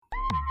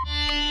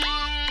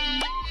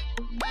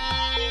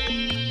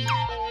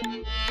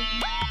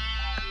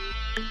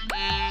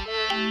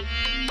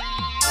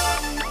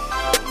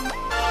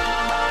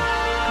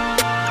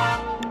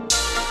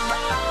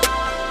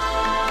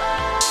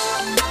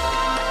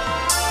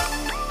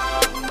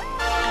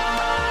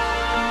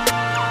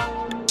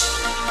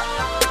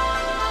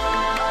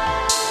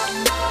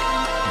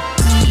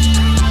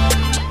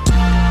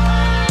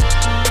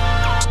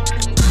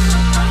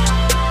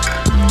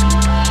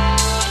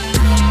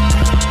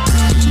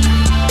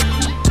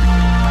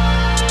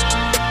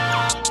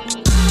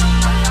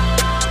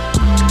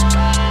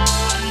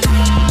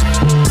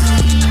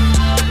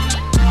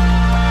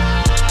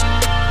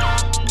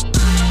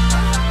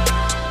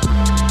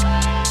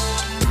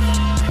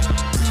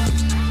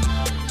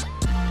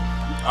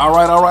All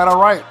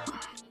right.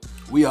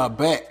 We are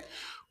back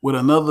with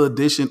another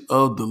edition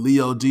of the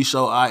Leo G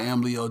Show. I am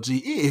Leo G.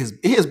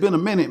 It has been a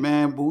minute,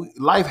 man. But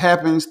life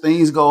happens,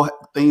 things go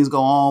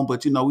on.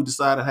 But we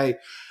decided, hey,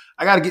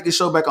 I got to get this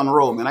show back on the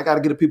road, man. I got to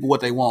get the people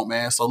what they want,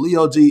 man. So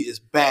Leo G is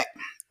back,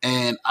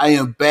 and I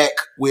am back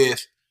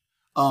with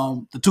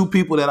the two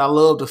people that I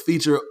love to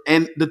feature,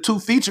 and the two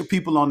featured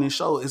people on this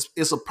show.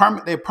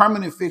 They're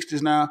permanent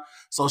fixtures now.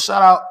 So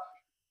shout out,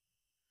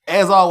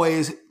 as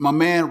always, my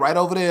man right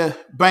over there,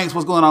 Banks.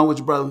 What's going on with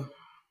you, brother?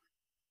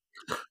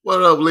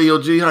 What up,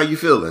 Leo G? How you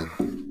feeling?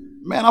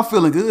 Man, I'm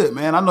feeling good,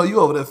 man. I know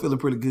you over there feeling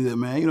pretty good,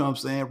 man. You know what I'm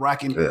saying?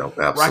 Rocking Yeah,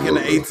 the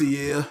absolutely.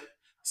 ATL.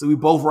 So we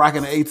both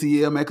rocking the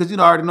ATL, man, because I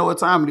already know what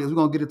time it is. We're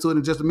gonna get into it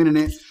in just a minute.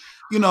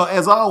 And,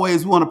 as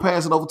always, we want to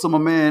pass it over to my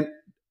man.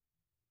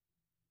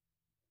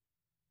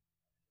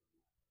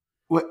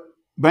 What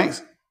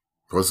Banks?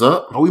 What's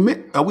up? Are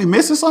we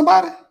missing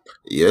somebody?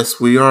 Yes,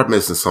 we are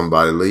missing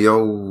somebody,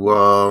 Leo.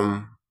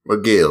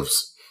 What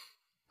gives?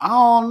 I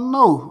don't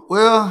know.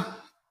 Well,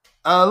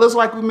 looks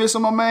like we're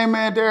missing my main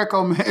man,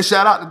 Derrico, man.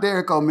 Shout out to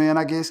Derrico, man.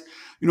 I guess,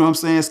 you know what I'm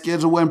saying?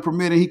 Schedule wasn't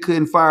permitting. He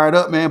couldn't fire it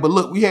up, man. But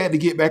look, we had to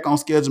get back on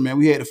schedule, man.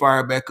 We had to fire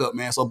it back up,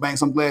 man. So,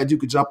 Banks, I'm glad you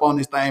could jump on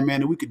this thing,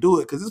 man, and we could do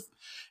it because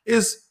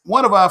it's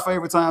one of our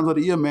favorite times of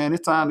the year, man.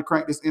 It's time to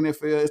crank this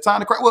NFL. It's time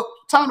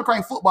to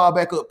crank football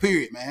back up,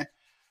 period, man.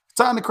 It's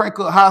time to crank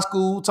up high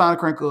school, time to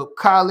crank up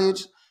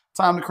college,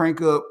 time to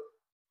crank up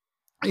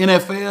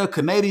NFL,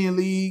 Canadian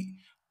League,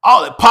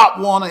 all that Pop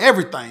Warner,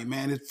 everything,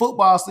 man. If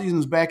football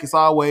season's back, it's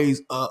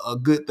always a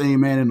good thing,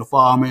 man. In the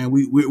fall, man,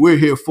 we're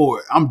here for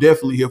it. I'm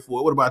definitely here for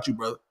it. What about you,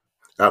 brother?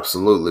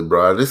 Absolutely,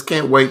 bro. I just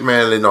can't wait,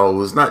 man.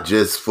 It's not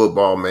just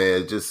football,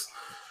 man. It's just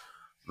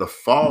the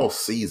fall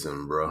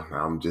season, bro.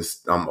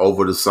 I'm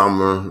over the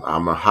summer.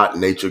 I'm a hot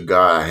nature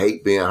guy. I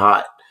hate being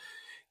hot.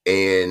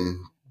 And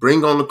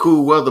bring on the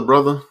cool weather,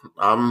 brother.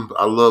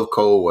 I love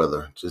cold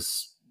weather.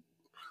 Just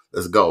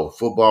let's go.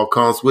 Football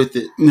comes with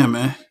it. Yeah,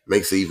 man.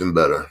 Makes it even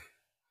better.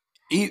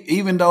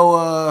 Even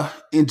though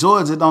in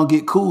Georgia it don't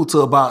get cool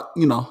till about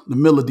the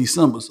middle of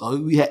December, so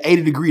we had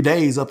 80-degree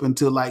days up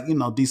until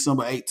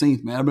December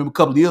 18th, man. I remember a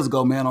couple of years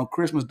ago, man, on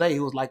Christmas Day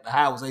it was like the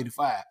high was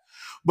 85,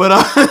 but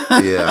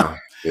Yeah.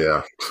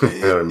 I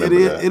it, it remember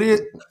is that. it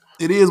is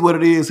it is what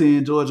it is here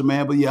in Georgia,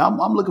 man. But yeah,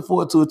 I'm looking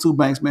forward to it too,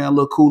 Banks, man. A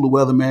little cooler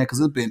weather, man,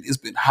 because it's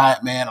been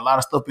hot, man. A lot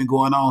of stuff been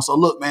going on. So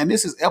look, man,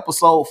 this is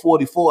episode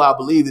 44, I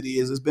believe it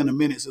is. It's been a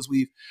minute since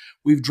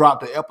we've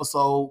dropped the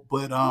episode,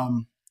 but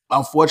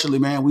unfortunately,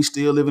 man, we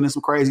still living in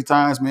some crazy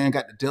times, man.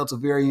 Got the Delta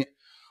variant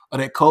of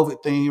that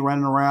COVID thing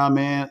running around,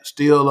 man.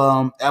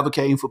 Still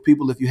advocating for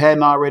people, if you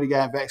hadn't already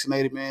gotten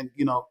vaccinated, man,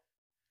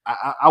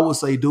 I would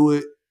say do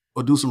it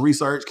or do some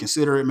research,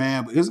 consider it,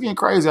 man. But it's getting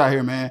crazy out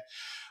here, man.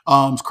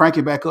 It's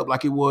cranking back up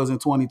like it was in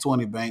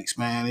 2020, Banks,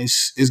 man.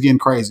 It's getting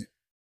crazy.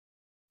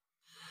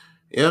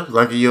 Yeah,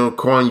 like you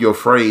coined your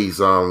phrase,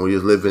 we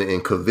was living in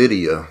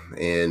Covidia,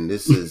 and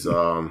this is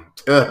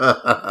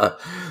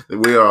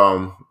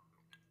we're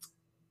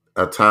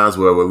at times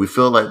where we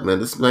feel like, man,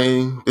 this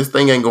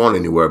thing ain't going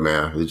anywhere,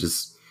 man. We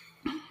just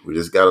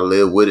gotta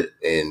live with it,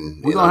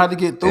 and We're gonna have to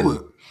get through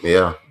it.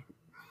 yeah,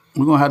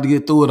 We're gonna have to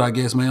get through it, I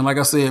guess, man. Like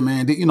I said,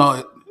 man,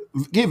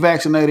 get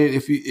vaccinated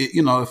if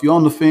you're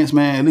on the fence,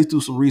 man. At least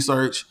do some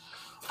research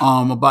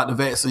about the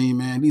vaccine,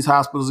 man. These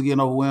hospitals are getting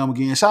overwhelmed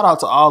again. Shout out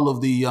to all of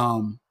the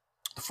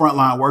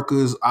frontline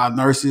workers, our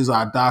nurses,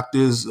 our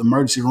doctors,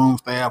 emergency room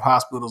staff,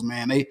 hospitals,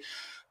 man.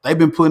 They've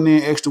been putting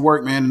in extra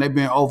work, man, and they've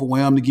been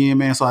overwhelmed again,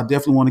 man. So I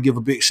definitely want to give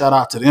a big shout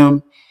out to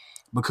them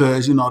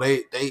because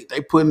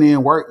they putting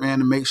in work, man,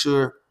 to make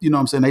sure what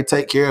I'm saying, they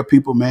take care of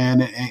people,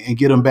 man, and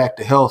get them back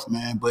to health,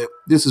 man. But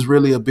this is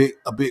really a big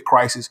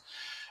crisis,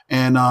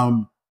 and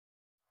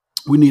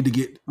we need to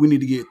get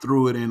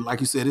through it. And like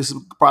you said, this is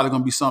probably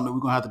going to be something that we're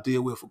going to have to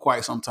deal with for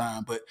quite some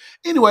time. But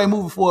anyway,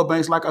 moving forward,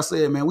 Banks, like I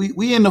said, man,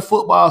 we in the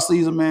football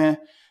season, man,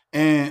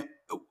 and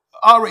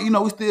already,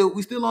 we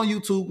still on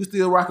YouTube. We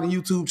still rocking the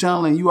YouTube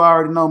channel, and you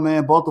already know,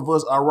 man, both of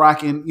us are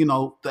rocking, the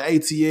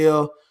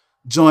ATL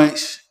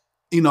joints.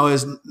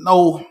 It's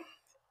no,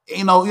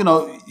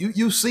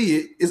 you see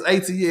it. It's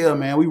ATL,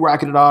 man. We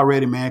rocking it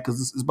already, man, because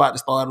it's about to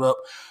start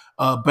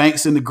up.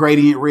 Banks in the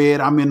gradient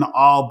red. I'm in the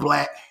all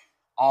black.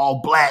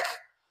 All black.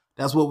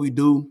 That's what we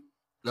do.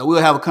 Now,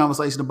 we'll have a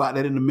conversation about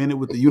that in a minute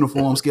with the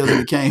uniform schedule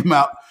that came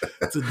out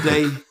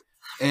today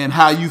and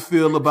how you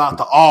feel about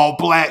the all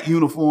black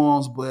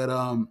uniforms.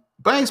 But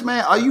Banks,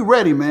 man, are you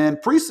ready, man?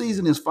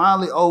 Preseason is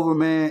finally over,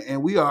 man,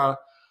 and we are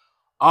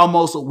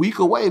almost a week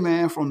away,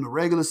 man, from the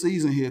regular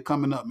season here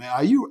coming up, man.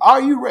 Are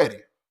you ready?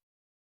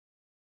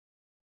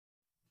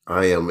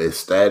 I am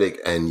ecstatic,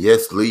 and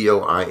yes, Leo,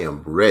 I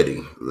am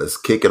ready. Let's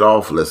kick it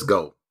off. Let's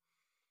go.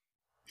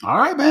 All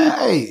right, man.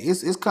 Hey,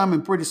 it's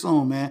coming pretty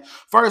soon, man.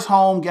 First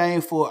home game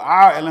for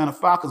our Atlanta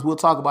Falcons. We'll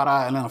talk about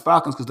our Atlanta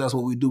Falcons because that's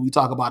what we do. We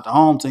talk about the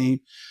home team.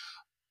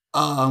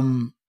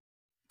 Um,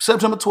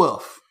 September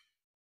 12th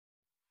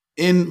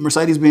in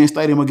Mercedes-Benz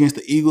Stadium against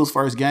the Eagles.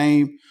 First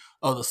game.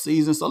 of the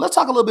season. So let's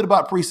talk a little bit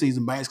about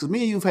preseason, Banks, because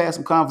me and you've had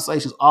some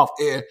conversations off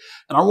air,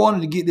 and I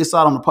wanted to get this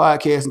out on the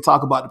podcast and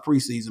talk about the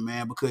preseason,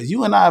 man, because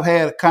you and I have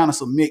had kind of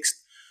some mixed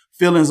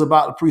feelings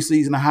about the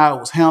preseason and how it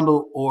was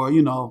handled, or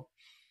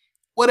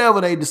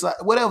whatever they decide,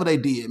 whatever they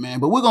did, man.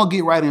 But we're gonna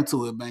get right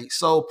into it, man.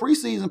 So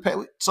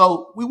preseason,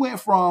 so we went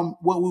from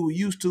what we were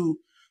used to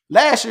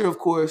last year, of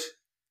course,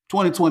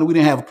 2020. We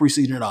didn't have a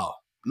preseason at all.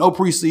 No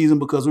preseason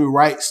because we were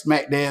right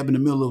smack dab in the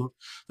middle of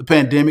the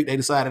pandemic. They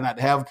decided not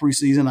to have a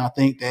preseason. I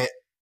think that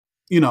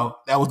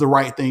that was the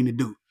right thing to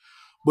do.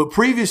 But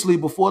previously,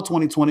 before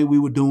 2020, we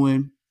were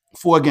doing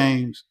 4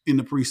 games in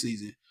the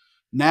preseason.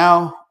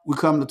 Now we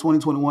come to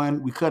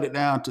 2021, we cut it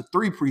down to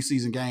 3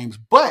 preseason games.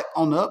 But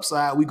on the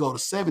upside, we go to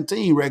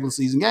 17 regular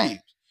season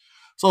games.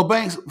 So,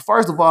 Banks,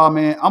 first of all,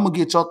 man, I'm going to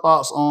get your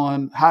thoughts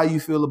on how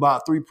you feel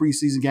about 3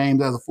 preseason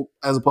games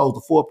as opposed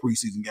to 4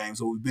 preseason games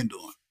that we've been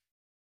doing.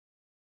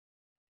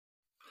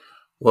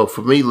 Well,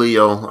 for me,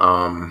 Leo,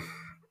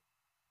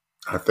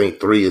 I think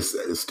 3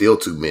 is still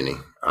too many.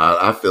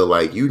 I feel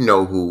like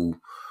who,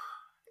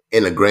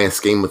 in the grand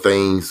scheme of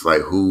things,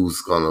 like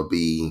who's going to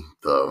be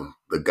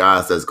the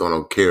guys that's going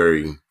to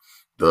carry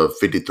the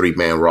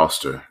 53-man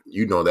roster.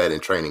 You know that in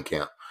training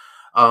camp.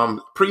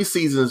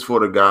 Preseasons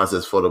for the guys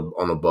that's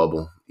on the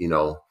bubble.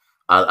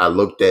 I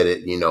looked at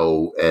it,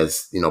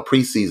 as,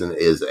 preseason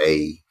is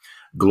a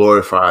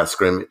glorified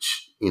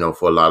scrimmage,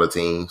 for a lot of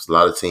teams. A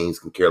lot of teams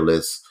can care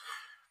less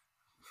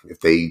if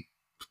they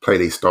play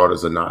their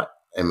starters or not.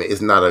 I mean,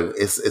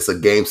 it's a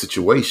game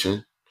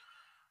situation,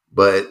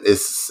 but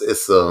it's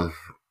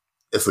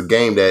a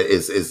game that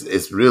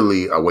is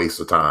really a waste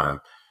of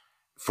time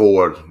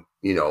for,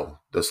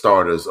 the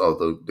starters of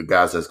the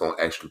guys that's going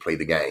to actually play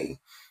the game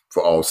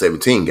for all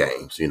 17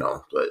 games,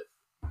 but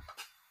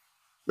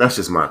that's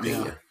just my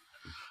opinion. Yeah.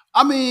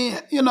 I mean,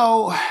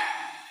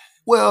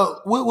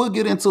 well, we'll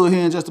get into it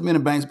here in just a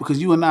minute, Banks,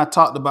 because you and I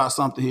talked about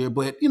something here.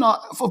 But,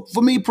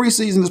 for me,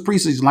 preseason is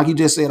preseason. Like you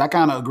just said, I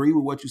kind of agree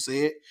with what you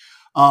said.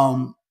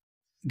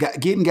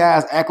 Getting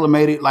guys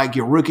acclimated, like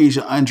your rookies,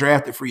 your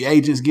undrafted free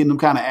agents, getting them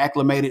kind of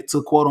acclimated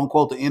to quote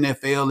unquote the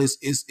NFL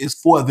is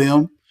for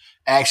them,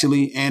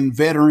 actually. And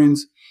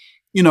veterans,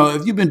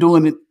 if you've been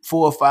doing it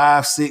 4,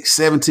 5, 6,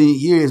 17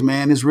 years,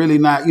 man, it's really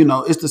not,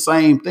 it's the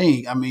same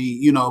thing. I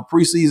mean,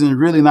 preseason is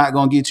really not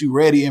going to get you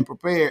ready and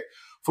prepared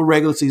for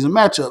regular season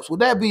matchups. With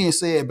that being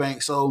said,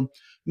 Banks, so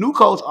new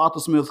coach Arthur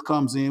Smith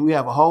comes in. We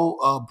have a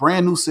whole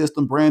brand new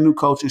system, brand new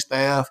coaching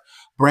staff,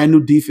 brand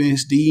new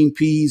defense. Dean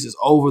Pease is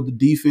over the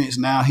defense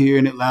now here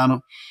in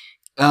Atlanta.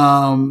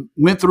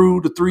 Went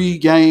through the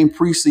 3-game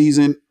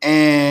preseason,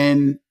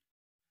 and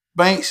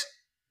Banks,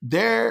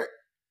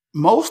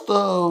 most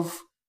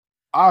of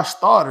our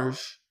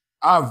starters,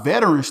 our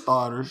veteran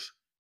starters,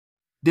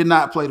 did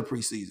not play the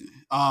preseason.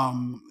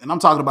 And I'm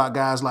talking about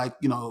guys like,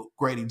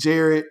 Grady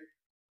Jarrett,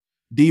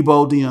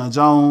 Deion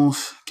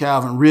Jones,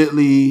 Calvin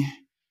Ridley,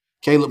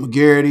 Caleb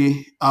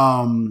McGarity,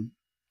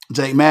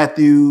 Jake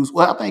Matthews.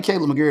 Well, I think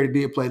Caleb McGarity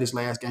did play this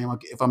last game,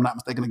 if I'm not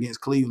mistaken,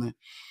 against Cleveland.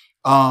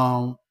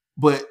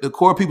 But the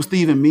core people,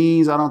 Steven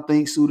Means, I don't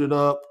think suited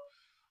up.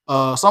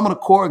 Some of the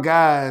core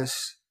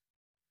guys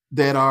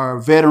that are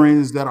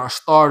veterans, that are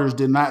starters,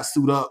 did not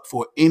suit up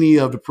for any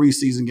of the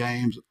preseason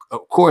games.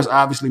 Of course,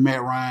 obviously,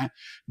 Matt Ryan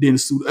didn't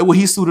suit. Well,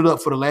 he suited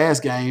up for the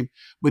last game,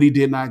 but he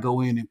did not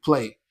go in and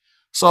play.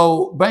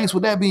 So, Banks,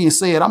 with that being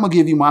said, I'm going to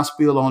give you my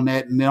spiel on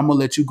that, and then I'm going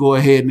to let you go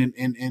ahead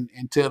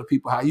and tell the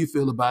people how you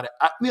feel about it.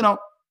 I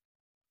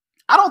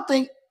don't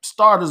think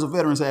starters or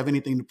veterans have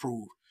anything to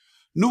prove.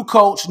 New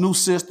coach, new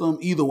system,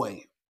 either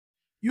way.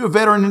 You're a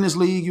veteran in this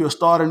league. You're a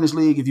starter in this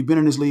league. If you've been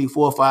in this league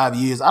 4 or 5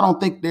 years, I don't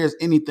think there's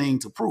anything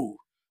to prove.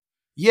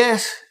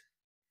 Yes,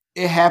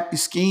 a happy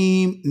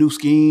scheme, new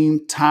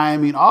scheme,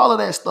 timing, all of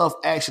that stuff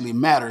actually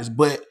matters.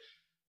 But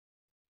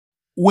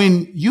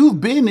when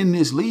you've been in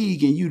this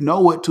league and you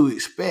know what to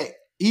expect,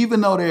 even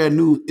though there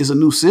is a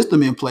new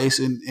system in place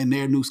and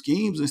there are new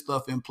schemes and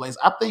stuff in place,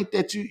 I think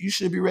that you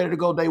should be ready to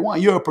go day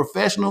one. You're a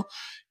professional.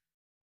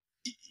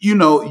 You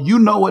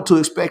know what to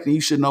expect, and you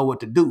should know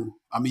what to do.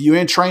 I mean, you're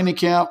in training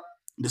camp.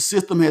 The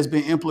system has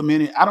been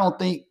implemented. I don't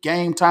think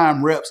game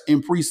time reps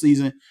in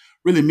preseason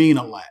really mean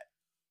a lot.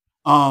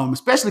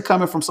 Especially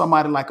coming from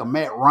somebody like a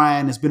Matt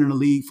Ryan that's been in the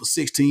league for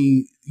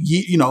 16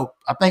 years.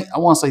 I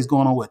want to say he's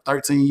going on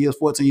 13 years,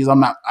 14 years.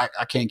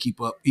 I can't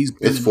keep up.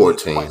 It's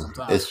 14.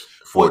 It's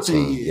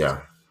 14 years.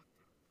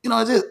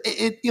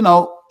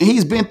 Yeah.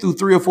 He's been through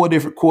 3 or 4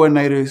 different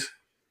coordinators.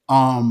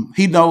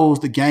 He knows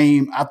the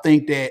game. I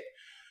think that,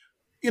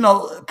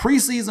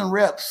 preseason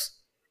reps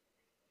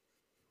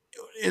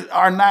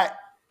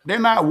they're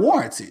not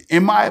warranted,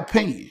 in my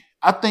opinion.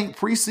 I think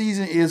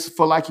preseason is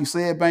for, like you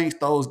said, Banks,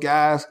 those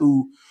guys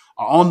who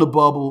are on the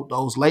bubble,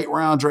 those late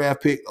round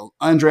draft picks, those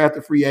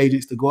undrafted free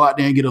agents, to go out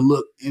there and get a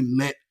look and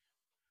let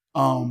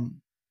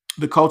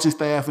the coaching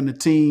staff and the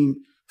team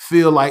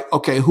feel like,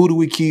 okay, who do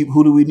we keep?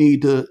 Who do we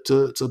need to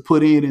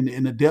put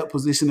in the depth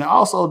position? And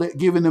also that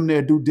giving them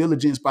their due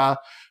diligence by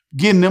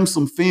getting them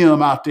some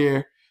film out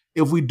there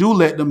if we do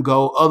let them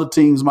go, other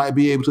teams might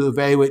be able to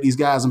evaluate these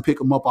guys and pick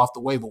them up off the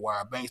waiver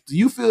wire. Banks, do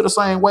you feel the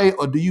same way,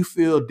 or do you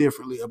feel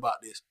differently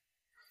about this?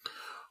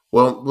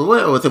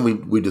 Well, I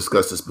think we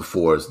discussed this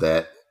before is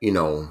that,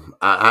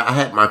 I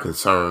had my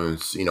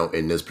concerns,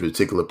 in this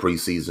particular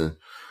preseason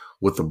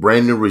with a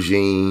brand new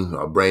regime,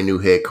 a brand new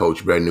head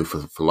coach, brand new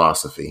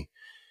philosophy.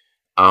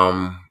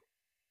 Um,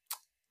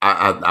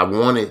 I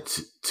wanted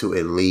to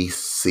at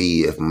least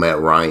see if Matt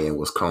Ryan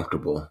was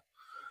comfortable.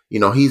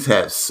 He's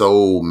had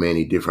so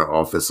many different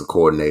offensive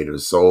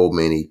coordinators, so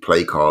many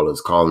play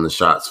callers calling the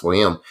shots for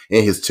him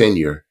in his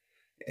tenure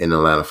in the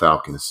Atlanta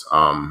Falcons.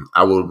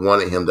 I would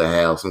wanted him to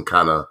have some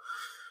kind of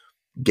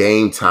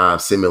game time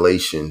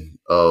simulation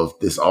of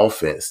this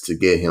offense to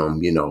get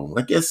him,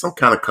 I guess some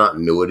kind of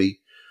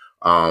continuity.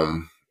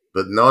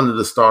 But none of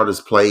the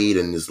starters played,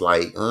 and it's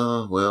like,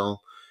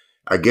 well,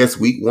 I guess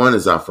week 1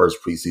 is our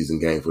first preseason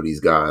game for these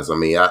guys. I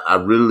mean, I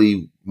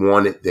really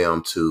wanted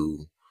them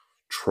to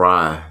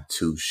try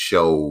to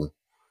show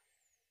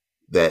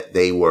that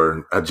they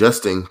were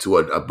adjusting to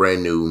a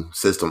brand new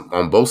system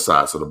on both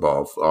sides of the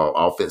ball,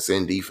 offense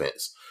and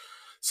defense.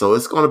 So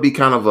it's going to be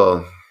kind of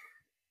a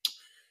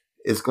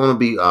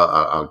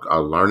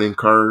learning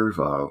curve,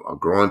 a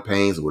growing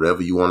pains,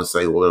 whatever you want to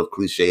say, whatever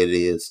cliche it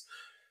is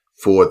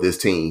for this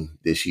team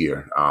this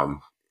year. I'm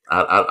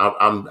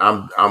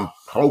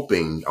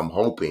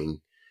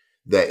hoping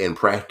that in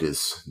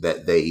practice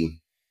that they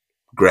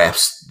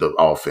grasp the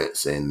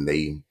offense and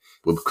they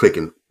will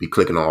be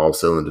clicking on all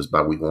cylinders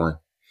by week 1.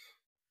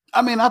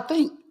 I mean, I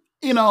think,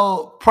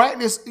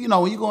 practice,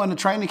 when you go into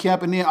training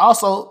camp, and then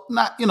also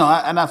not,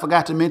 and I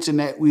forgot to mention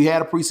that we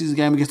had a preseason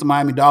game against the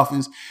Miami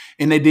Dolphins,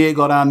 and they did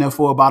go down there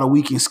for about a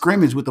week in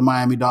scrimmage with the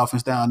Miami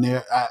Dolphins down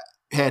there. I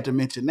had to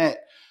mention that.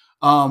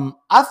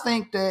 I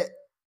think that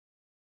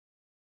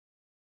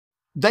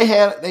they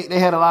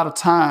had a lot of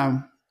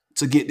time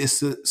to get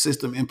this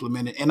system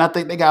implemented, and I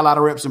think they got a lot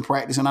of reps in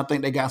practice, and I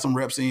think they got some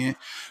reps in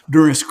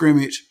during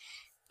scrimmage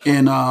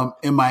in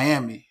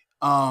Miami.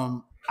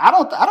 I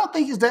don't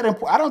think it's that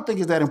important. I don't think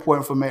it's that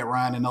important for Matt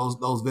Ryan and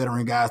those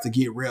veteran guys to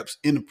get reps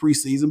in the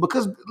preseason,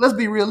 because let's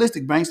be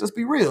realistic, Banks. Let's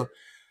be real.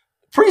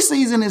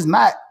 Preseason is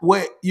not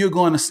what you're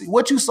going to see.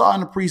 What you saw in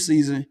the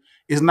preseason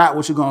is not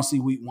what you're going to see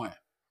week 1.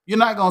 You're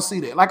not going to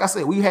see that. Like I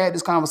said, we had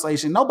this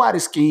conversation. Nobody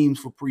schemes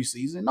for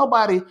preseason.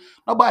 Nobody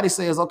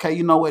says, okay,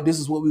 you know what? This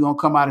is what we're going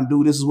to come out and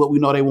do. This is what we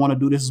know they want to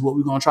do. This is what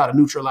we're going to try to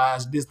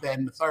neutralize this, that,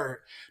 and the third.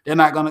 They're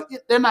not going to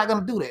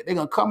do that. They're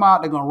going to come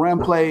out. They're going to run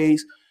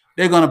plays.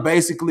 They're going to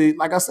basically,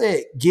 like I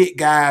said, get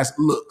guys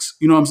looks.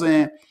 You know what I'm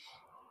saying?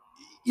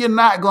 You're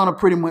not going to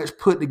pretty much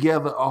put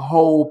together a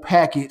whole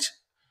package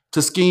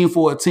to scheme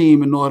for a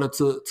team in order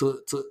to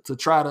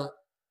try to,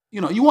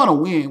 you want to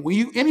win.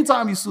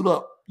 Anytime you suit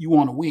up, you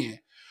want to win.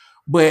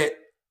 But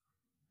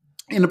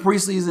in the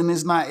preseason,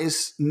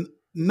 it's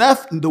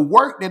nothing. The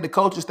work that the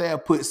coaching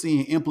staff puts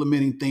in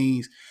implementing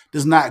things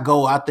does not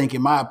go, I think,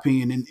 in my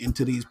opinion,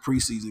 into these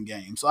preseason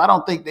games. So I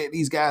don't think that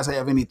these guys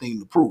have anything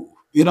to prove,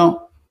 Yeah.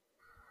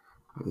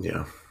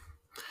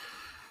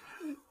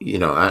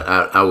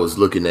 I was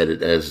looking at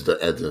it as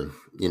the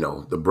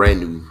brand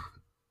new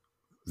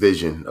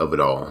vision of it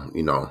all.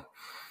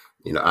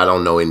 I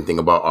don't know anything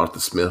about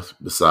Arthur Smith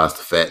besides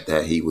the fact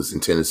that he was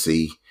in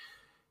Tennessee.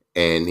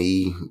 And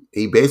he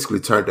basically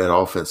turned that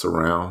offense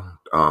around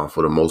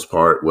for the most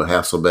part with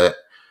Hasselbeck,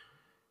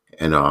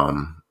 and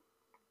oh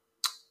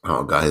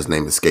god, his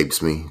name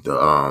escapes me.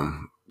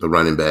 The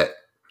running back,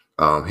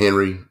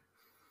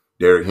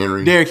 Derrick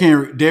Henry.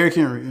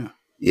 Yeah.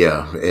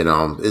 Yeah, and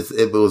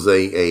it was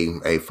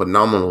a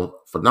phenomenal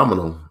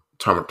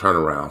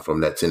turnaround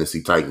from that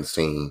Tennessee Titans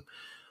team.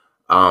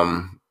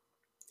 I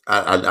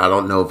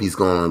don't know if he's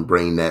going to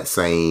bring that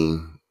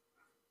same.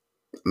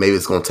 Maybe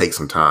it's going to take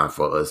some time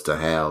for us to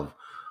have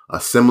a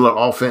similar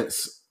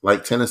offense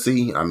like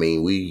Tennessee. I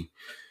mean,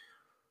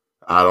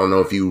 I don't know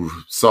if you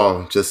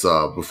saw just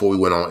before we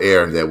went on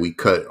air that we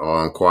cut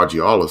on Quadri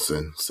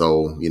Ollison.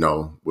 So,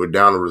 we're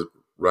down to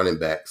running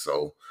back.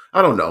 So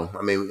I don't know.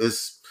 I mean,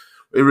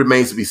 it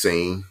remains to be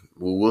seen.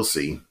 We'll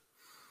see.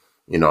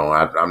 I'm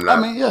not. I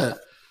mean, yeah.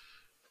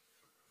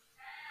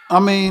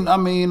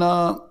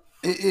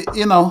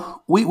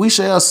 We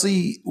shall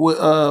see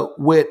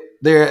what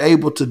they're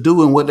able to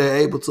do and what they're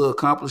able to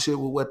accomplish it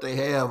with what they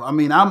have. I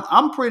mean,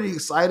 I'm pretty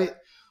excited.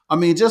 I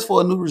mean, just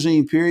for a new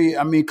regime period.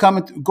 I mean,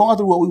 going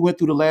through what we went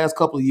through the last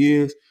couple of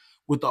years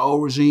with the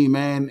old regime,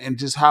 man, and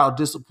just how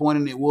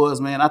disappointing it was,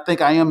 man. I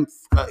think I am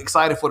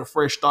excited for the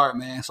fresh start,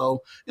 man.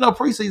 So,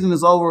 preseason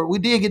is over. We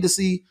did get to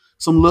see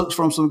some looks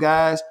from some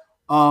guys.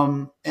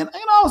 And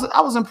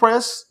I was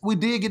impressed. We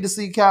did get to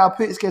see Kyle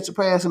Pitts catch a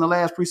pass in the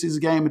last preseason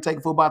game and take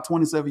it for about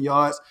 27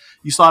 yards.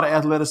 You saw the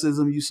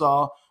athleticism. You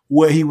saw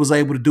what he was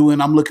able to do,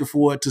 and I'm looking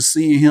forward to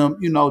seeing him,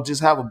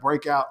 just have a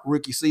breakout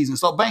rookie season.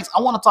 So, Banks,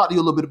 I want to talk to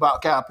you a little bit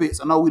about Kyle Pitts.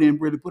 I know we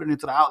didn't really put it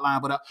into the outline,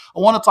 but I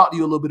want to talk to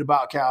you a little bit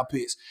about Kyle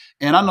Pitts.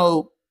 And I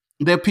know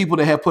there are people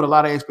that have put a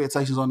lot of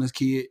expectations on this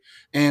kid,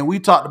 and we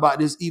talked about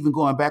this even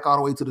going back all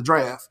the way to the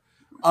draft.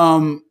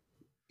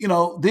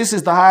 this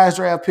is the highest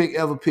draft pick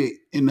ever picked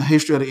in the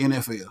history of the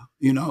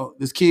NFL.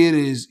 This kid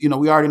is,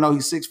 we already know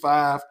he's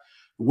 6'5",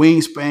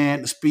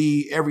 wingspan, the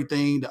speed,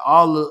 everything,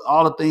 all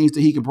the things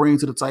that he can bring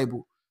to the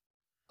table.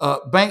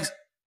 Banks,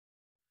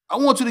 I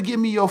want you to give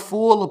me your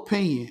full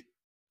opinion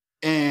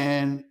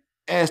and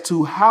as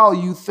to how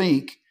you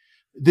think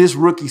this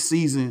rookie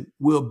season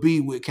will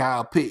be with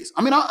Kyle Pitts.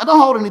 I mean, I don't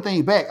hold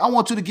anything back. I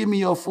want you to give me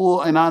your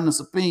full and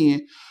honest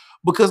opinion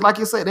because, like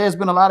I said, there's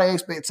been a lot of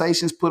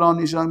expectations put on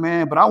this young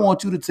man, but I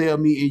want you to tell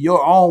me in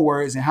your own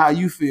words and how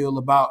you feel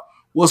about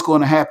what's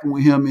going to happen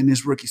with him in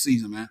this rookie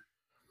season, man.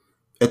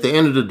 At the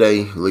end of the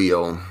day,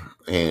 Leo,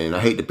 and I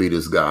hate to be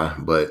this guy,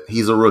 but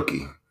he's a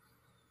rookie.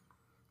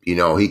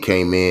 He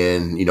came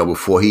in,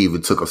 before he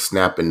even took a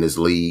snap in this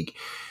league.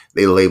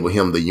 They label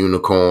him the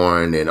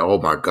unicorn, and oh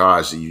my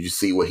gosh, you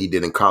see what he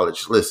did in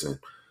college. Listen,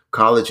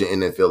 college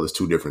and NFL is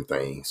two different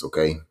things,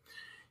 okay?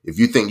 If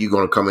you think you're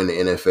going to come in the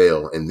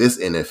NFL, in this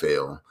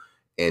NFL,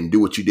 and do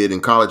what you did in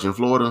college in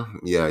Florida,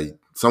 yeah,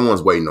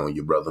 someone's waiting on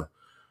you, brother.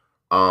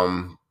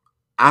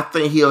 I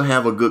think he'll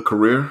have a good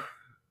career,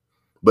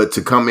 but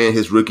to come in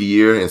his rookie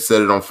year and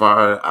set it on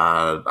fire,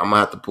 I'm going to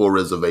have to pull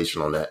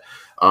reservation on that.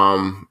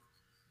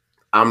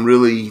 I'm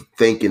really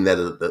thinking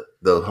that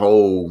the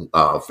whole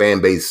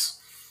fan base,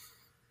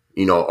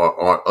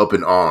 are up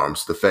in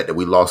arms. The fact that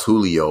we lost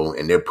Julio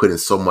and they're putting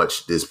so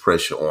much this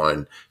pressure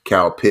on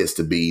Kyle Pitts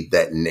to be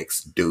that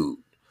next dude.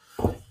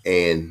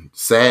 And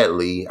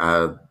sadly,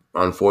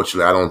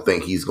 unfortunately, I don't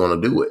think he's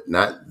going to do it.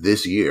 Not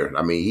this year.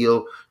 I mean,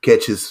 he'll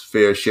catch his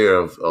fair share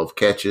of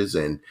catches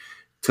and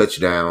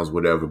touchdowns,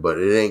 whatever, but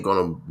it ain't going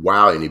to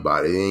wow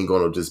anybody. It ain't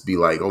going to just be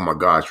like, oh my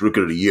gosh,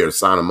 rookie of the year,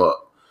 sign him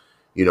up.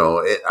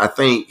 I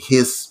think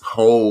his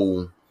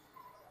whole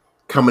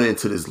coming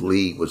into this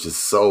league was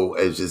just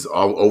it's just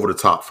all over the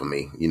top for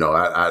me. He's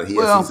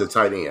a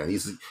tight end.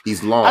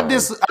 He's long. I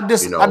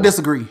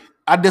disagree.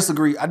 I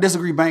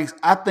disagree, Banks.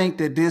 I think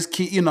that this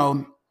kid,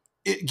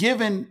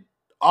 given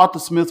Arthur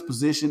Smith's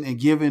position and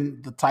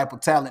given the type of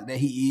talent that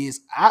he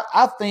is,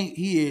 I think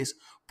he is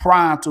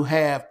primed to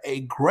have a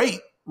great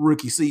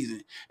rookie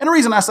season. And the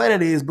reason I say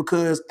that is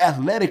because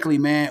athletically,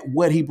 man,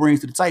 what he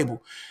brings to the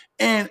table.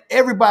 And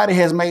everybody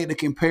has made the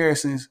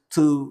comparisons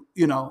to,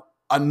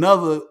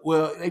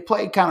 they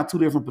played kind of two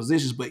different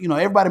positions, but,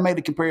 everybody made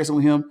the comparison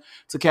with him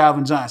to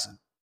Calvin Johnson.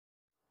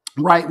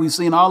 Right? We've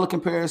seen all the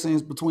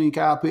comparisons between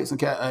Kyle Pitts and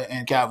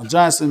Calvin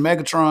Johnson,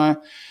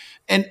 Megatron.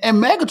 And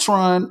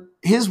Megatron,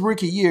 his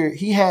rookie year,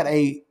 he had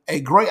a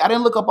great, I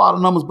didn't look up all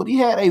the numbers, but he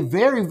had a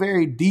very,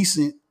 very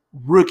decent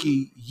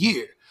rookie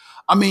year.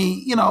 I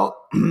mean,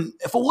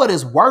 for what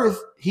it's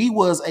worth, he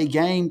was a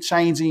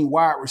game-changing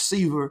wide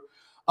receiver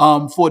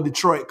for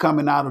Detroit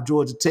coming out of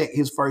Georgia Tech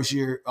his first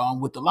year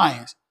with the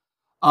Lions.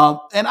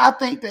 And I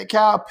think that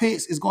Kyle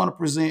Pitts is going to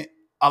present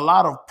a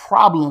lot of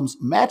problems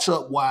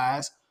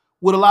matchup-wise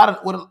with a lot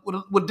of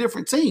with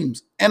different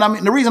teams. And I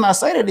mean, the reason I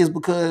say that is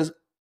because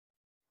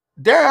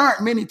there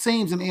aren't many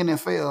teams in the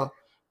NFL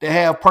that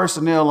have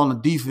personnel on the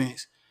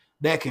defense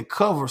that can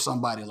cover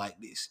somebody like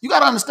this. You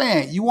got to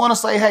understand, you want to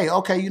say, hey,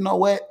 okay, you know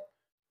what?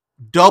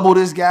 Double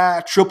this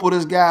guy, triple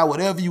this guy,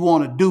 whatever you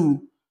want to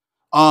do.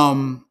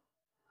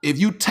 If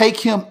you take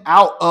him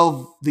out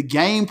of the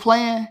game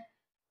plan,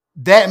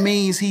 that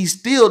means he's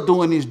still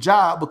doing his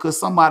job because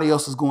somebody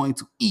else is going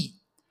to eat.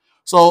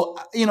 So,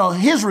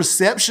 his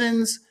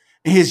receptions,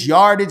 his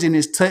yardage, and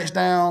his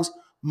touchdowns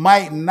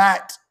might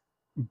not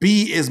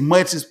be as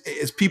much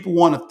as people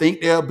want to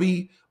think they'll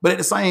be. But at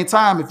the same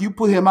time, if you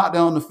put him out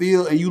there on the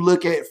field and you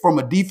look at from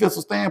a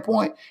defensive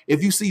standpoint,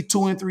 if you see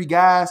 2 and 3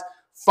 guys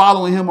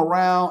following him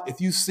around,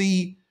 if you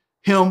see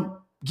him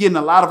getting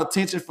a lot of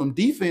attention from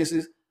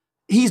defenses,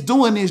 he's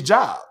doing his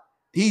job.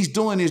 He's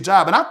doing his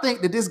job. And I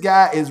think that this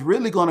guy is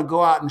really going to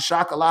go out and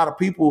shock a lot of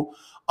people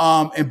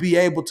and be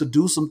able to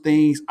do some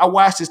things. I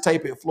watched his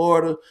tape at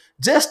Florida.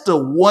 Just the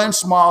one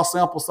small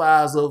sample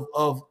size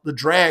of the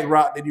drag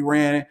route that he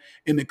ran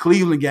in the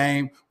Cleveland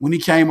game when he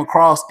came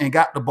across and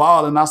got the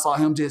ball, and I saw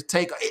him just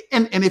take –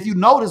 and if you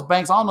notice,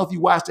 Banks, I don't know if you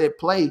watched that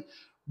play,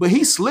 but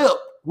he slipped.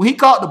 When he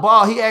caught the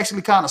ball, he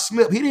actually kind of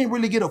slipped. He didn't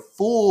really get a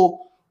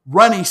full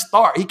running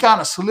start. He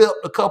kind of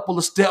slipped a couple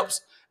of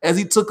steps as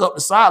he took up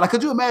the sideline.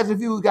 Could you imagine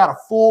if you got a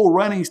full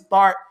running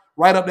start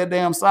right up that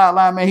damn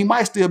sideline, man? He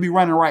might still be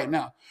running right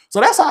now. So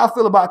that's how I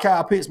feel about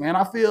Kyle Pitts, man.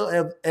 I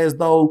feel as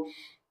though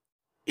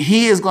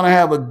he is going to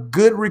have a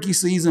good rookie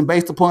season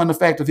based upon the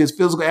fact of his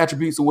physical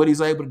attributes and what he's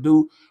able to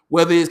do,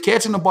 whether it's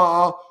catching the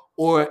ball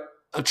or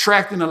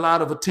attracting a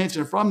lot of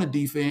attention from the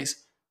defense.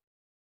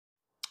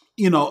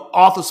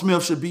 Arthur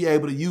Smith should be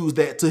able to use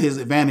that to his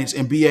advantage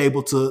and be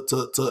able to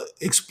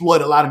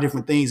exploit a lot of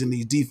different things in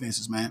these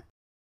defenses, man.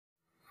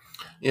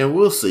 Yeah,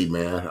 we'll see,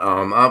 man.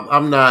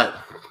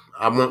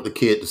 I want the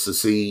kid to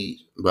succeed,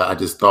 but I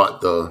just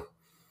thought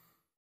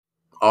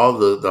all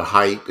the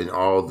hype and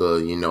all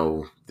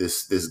the,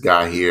 this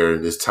guy here,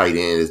 this tight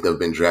end has never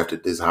been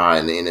drafted this high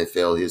in the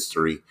NFL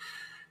history.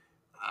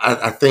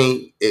 I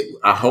think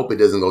I hope it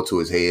doesn't go to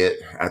his head.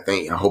 I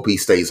hope he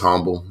stays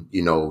humble.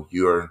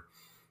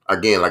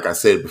 again, like I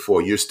said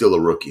before, you're still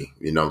a rookie.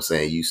 You know what I'm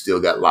saying? You still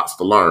got lots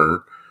to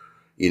learn.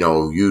 You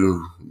know,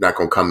 you're not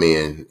gonna come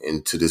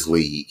into this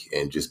league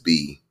and just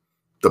be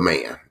the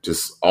man,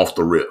 just off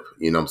the rip.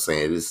 You know what I'm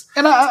saying? It's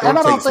gonna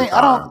take some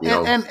time.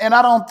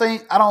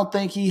 I don't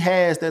think he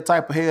has that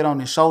type of head on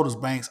his shoulders,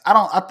 Banks.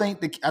 I think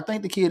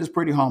the kid is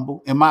pretty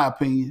humble, in my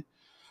opinion.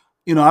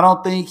 You know, I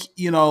don't think,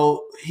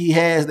 he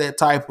has that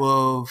type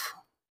of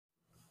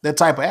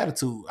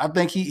attitude. I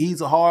think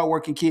he's a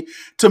hardworking kid.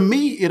 To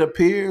me, it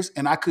appears,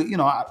 and I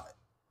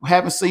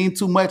haven't seen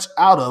too much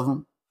out of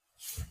him.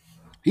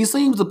 He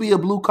seems to be a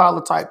blue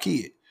collar type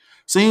kid.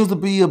 Seems to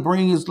be a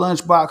bring his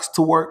lunchbox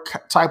to work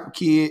type of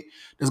kid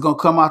that's gonna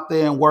come out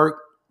there and work.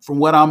 From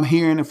what I'm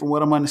hearing and from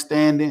what I'm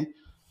understanding,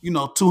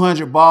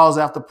 200 balls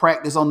after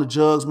practice on the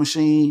jugs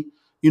machine.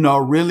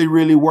 Really,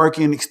 really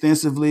working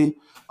extensively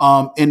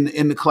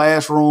in the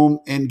classroom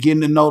and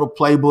getting to know the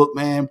playbook,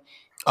 man.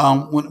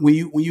 When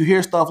you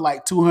hear stuff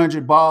like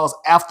 200 balls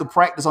after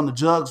practice on the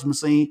jugs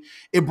machine,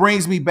 it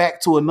brings me back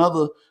to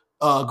another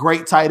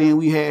great tight end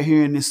we had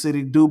here in this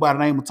city, dude by the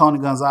name of Tony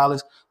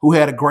Gonzalez, who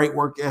had a great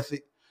work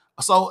ethic.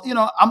 So,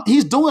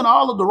 he's doing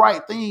all of the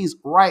right things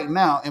right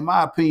now, in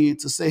my opinion,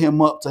 to set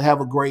him up to have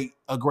a great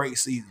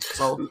season.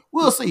 So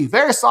we'll see.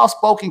 Very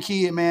soft-spoken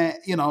kid, man,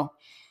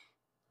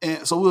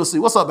 and so we'll see.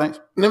 What's up,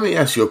 Banks? Let me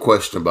ask you a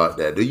question about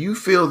that. Do you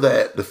feel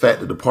that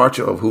the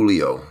departure of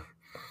Julio,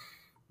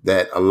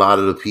 that a lot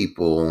of the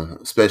people,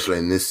 especially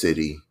in this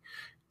city,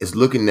 is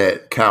looking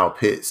at Kyle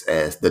Pitts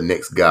as the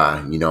next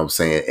guy, you know what I'm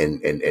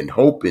saying, and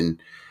hoping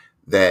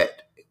that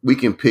we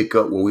can pick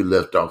up where we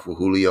left off with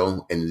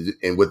Julio?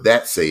 And with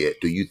that said,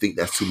 do you think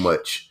that's too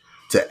much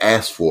to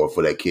ask for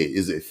that kid?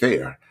 Is it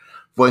fair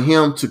for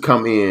him to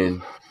come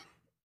in,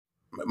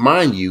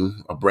 mind you,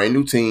 a brand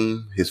new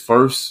team, his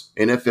first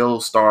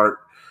NFL start,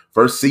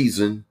 first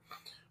season,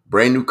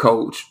 brand new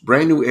coach,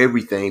 brand new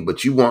everything,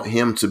 but you want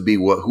him to be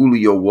what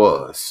Julio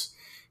was?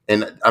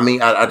 And I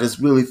mean, I just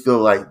really feel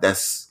like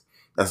that's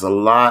a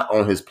lot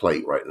on his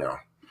plate right now.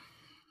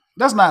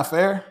 That's not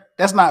fair.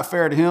 That's not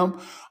fair to him.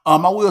 I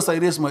will say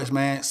this much,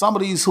 man. Some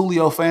of these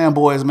Julio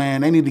fanboys,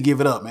 man, they need to give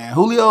it up, man.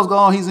 Julio's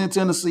gone. He's in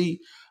Tennessee.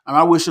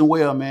 I wish him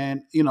well,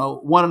 man.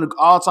 One of the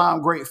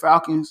all-time great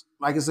Falcons.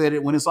 Like I said,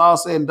 when it's all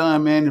said and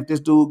done, man, if this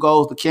dude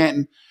goes to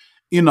Canton,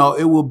 it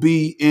will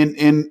be in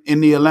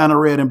the Atlanta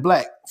red and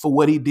black for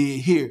what he did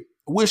here.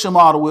 Wish him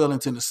all the well in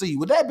Tennessee.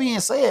 With that being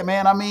said,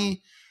 man, I mean,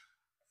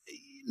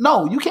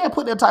 no, you can't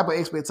put that type of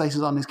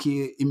expectations on this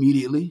kid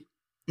immediately.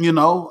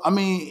 I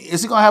mean,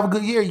 is he going to have a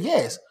good year?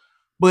 Yes.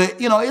 But,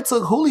 it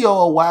took Julio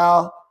a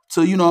while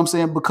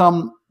to,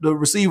 become the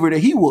receiver that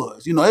he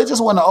was. It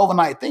just wasn't an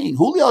overnight thing.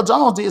 Julio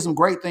Jones did some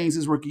great things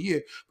his rookie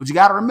year. But you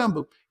got to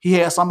remember, he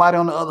had somebody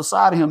on the other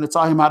side of him that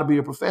taught him how to be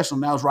a professional.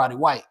 And that was Roddy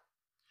White.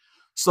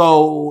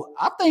 So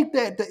I think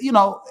that,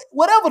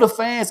 whatever the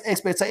fans'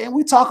 expectation, and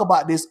we talk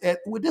about this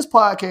with this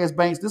podcast,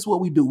 Banks, this is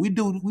what we do.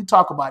 We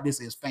talk about this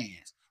as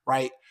fans,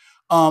 right?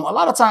 A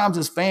lot of times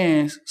as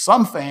fans,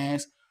 some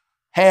fans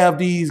have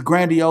these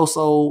grandiose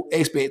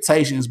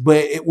expectations,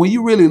 but when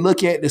you really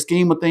look at the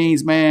scheme of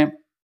things, man,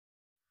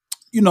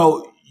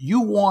 you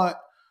want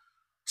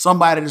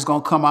somebody that's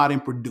going to come out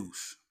and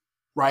produce,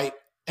 right?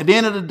 At the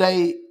end of the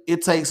day,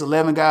 it takes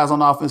 11 guys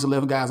on offense,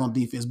 11 guys on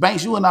defense.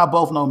 Banks, you and I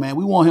both know, man,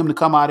 we want him to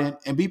come out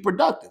and be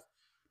productive.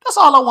 That's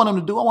all I want him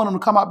to do. I want him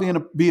to come out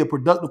be a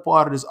productive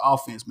part of this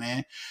offense,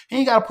 man. He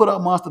ain't got to put up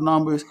monster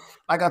numbers.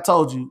 Like I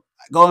told you,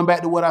 going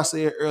back to what I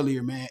said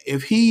earlier, man,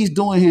 if he's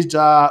doing his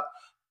job,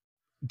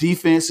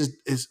 defense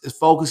is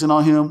focusing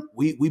on him.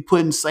 We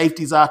putting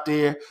safeties out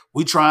there.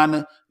 We trying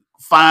to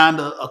find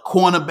a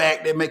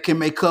cornerback that can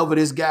make cover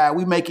this guy.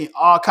 We making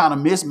all kind of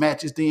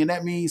mismatches. Then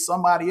that means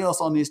somebody else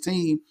on this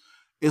team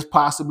is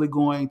possibly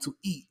going to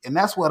eat. And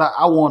that's what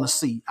I want to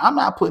see. I'm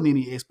not putting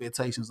any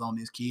expectations on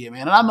this kid,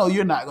 man. And I know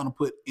you're not going to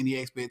put any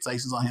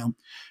expectations on him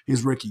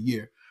his rookie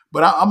year.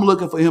 But I'm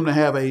looking for him to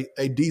have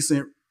a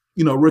decent,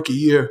 rookie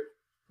year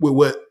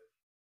with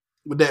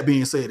that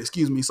being said,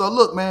 excuse me. So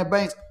look, man,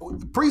 Banks,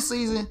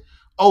 preseason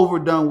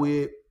overdone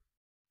with.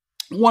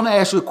 I want to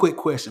ask you a quick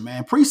question,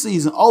 man.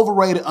 Preseason,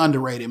 overrated,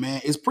 underrated, man.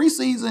 Is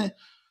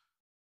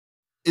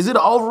it an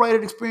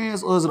overrated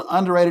experience or is it an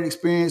underrated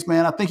experience,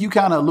 man? I think you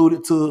kind of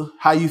alluded to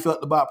how you felt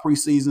about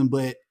preseason,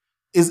 but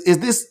is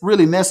this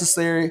really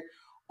necessary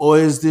or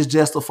is this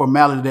just a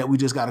formality that we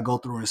just got to go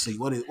through and see?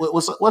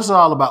 What's it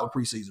all about with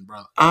preseason,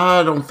 brother?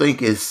 I don't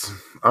think it's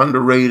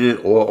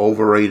underrated or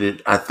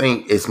overrated. I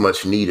think it's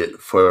much needed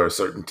for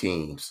certain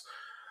teams.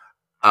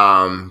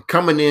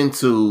 Coming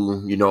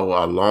into,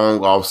 a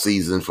long off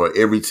season for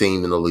every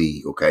team in the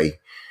league, okay?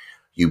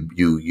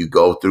 You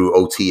go through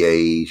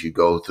OTAs, you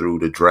go through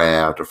the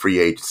draft, the free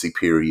agency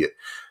period,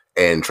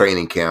 and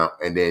training camp,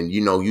 and then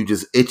you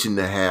just itching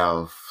to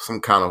have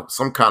some kind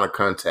of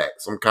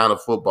contact, some kind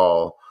of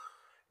football.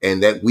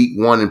 And that week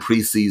one in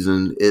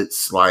preseason,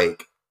 it's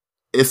like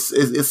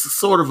it's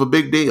sort of a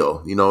big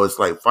deal. It's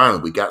like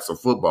finally we got some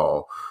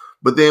football.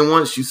 But then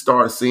once you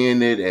start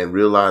seeing it and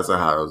realizing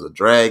how a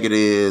drag it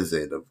is,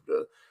 and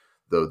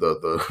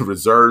the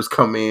reserves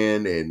come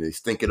in and they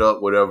stink it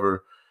up,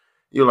 whatever,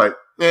 you're like,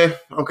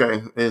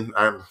 Okay, and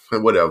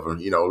whatever.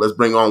 Let's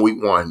bring on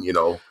week one.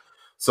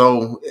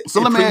 So So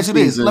in let me ask you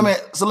this.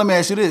 preseason, Let me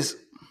ask you this.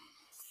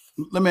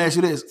 Let me ask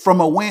you this.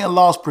 From a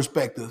win-loss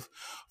perspective,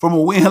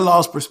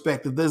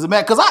 does it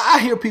matter? Because I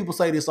hear people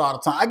say this all the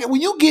time. I get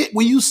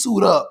when you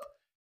suit up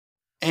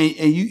and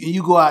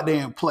you go out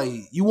there and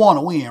play, you want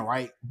to win,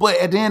 right? But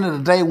at the end of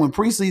the day, when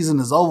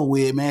preseason is over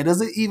with, man,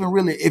 does it even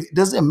really?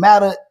 Does it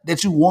matter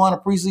that you won a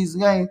preseason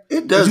game?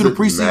 it That you the doesn't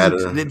preseason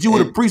matter. that you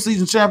were the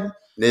preseason champion?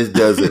 This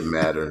doesn't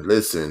matter.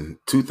 Listen,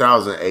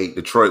 2008,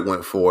 Detroit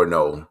went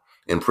 4-0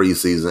 in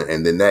preseason,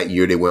 and then that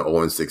year they went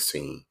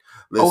 0-16.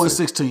 Oh, and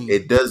Listen, 16.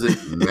 it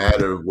doesn't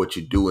matter what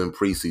you do in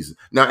preseason.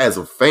 Now, as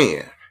a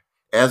fan,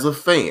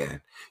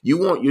 you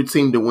want your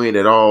team to win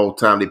at all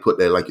time. They put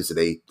that, like you said,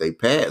 they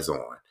pads on.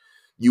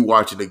 You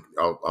watching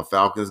a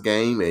Falcons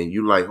game, and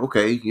you like,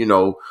 okay,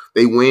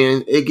 they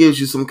win. It gives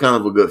you some kind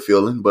of a good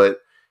feeling, but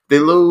they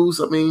lose.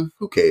 I mean,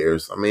 who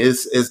cares? I mean,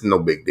 it's no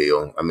big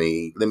deal. I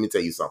mean, let me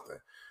tell you something.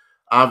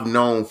 I've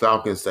known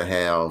Falcons to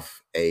have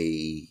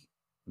a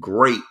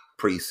great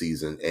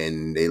preseason,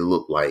 and they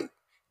look like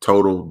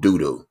total doo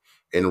doo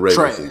in the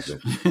regular Trash.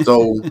 season.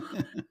 So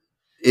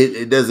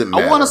it doesn't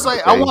matter. I want to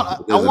say okay? I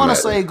want to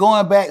say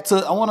going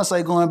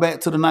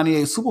back to the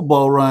 98 Super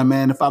Bowl run,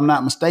 man, if I'm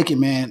not mistaken,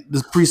 man,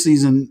 this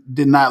preseason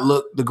did not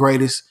look the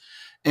greatest,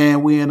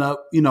 and we end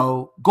up,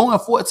 going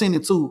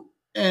 14-2.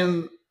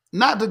 And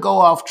not to go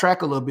off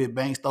track a little bit,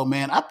 Banks, though,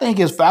 man, I think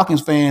as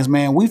Falcons fans,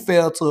 man, we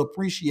fail to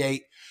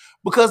appreciate,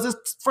 because this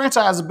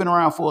franchise has been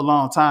around for a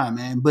long time,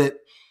 man. But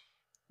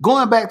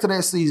going back to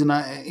that season,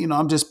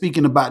 I'm just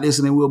speaking about this,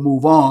 and then we'll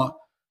move on.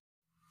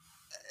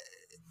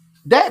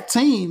 That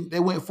team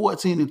that went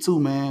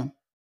 14-2, man,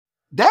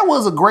 that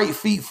was a great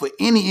feat for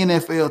any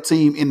NFL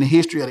team in the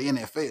history of the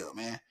NFL,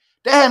 man.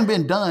 That hadn't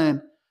been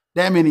done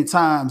that many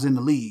times in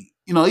the league.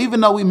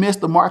 Even though we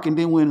missed the mark and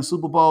didn't win the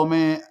Super Bowl,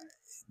 man,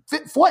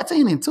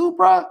 14-2,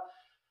 bro.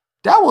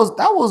 That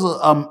was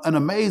an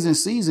amazing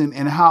season,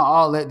 and how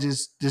all that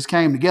just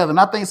came together. And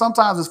I think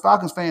sometimes as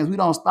Falcons fans, we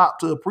don't stop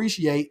to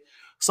appreciate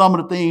some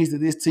of the things that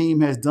this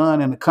team has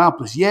done and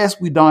accomplished. Yes,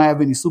 we don't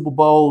have any Super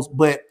Bowls,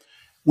 but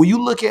when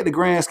you look at the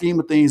grand scheme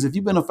of things, if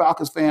you've been a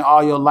Falcons fan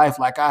all your life,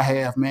 like I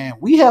have, man,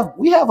 we have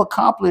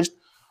accomplished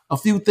a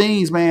few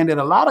things, man, that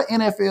a lot of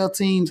NFL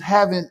teams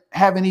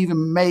haven't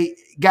even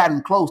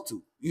gotten close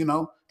to,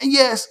 And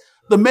yes,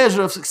 the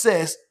measure of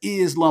success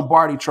is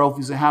Lombardi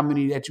trophies and how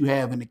many that you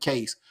have in the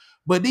case.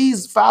 But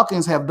these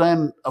Falcons have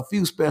done a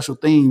few special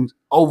things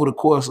over the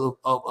course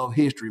of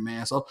history,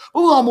 man. So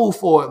we're gonna move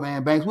forward,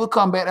 man. Banks, we'll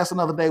come back. That's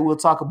another day. We'll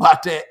talk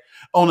about that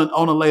on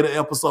a later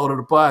episode of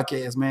the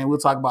podcast, man. We'll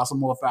talk about some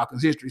more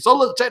Falcons history. So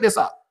look, check this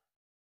out.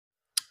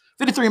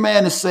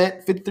 53-man is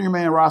set.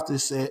 53-man roster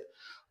is set.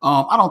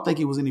 I don't think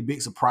it was any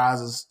big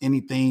surprises,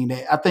 anything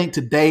that I think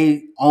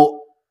today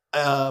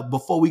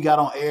before we got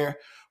on air,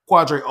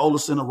 Quadre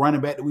Olison, a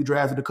running back that we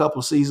drafted a couple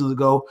of seasons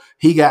ago,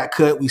 he got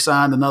cut. We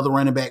signed another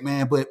running back,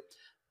 man. But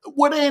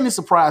were there any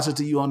surprises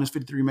to you on this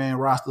 53-man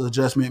roster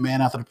adjustment,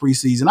 man, after the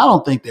preseason? I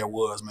don't think there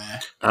was, man.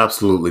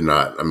 Absolutely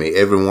not. I mean,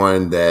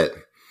 everyone that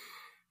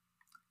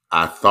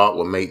I thought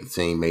would make the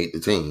team made the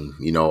team.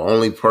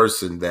 Only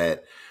person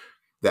that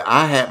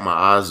I had my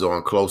eyes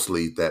on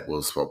closely that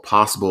was a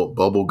possible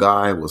bubble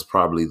guy was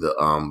probably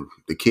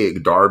the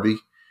kid Darby.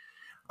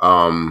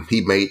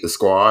 He made the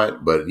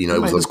squad, but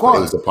it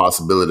was a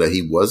possibility that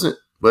he wasn't.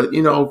 But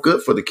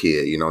good for the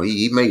kid.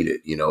 He made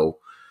it.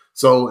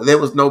 So there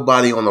was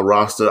nobody on the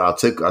roster. I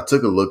took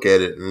a look at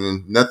it,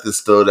 and nothing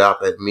stood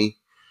out at me.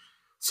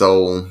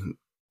 So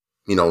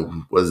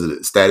was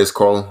it status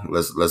quo?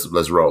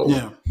 Let's roll.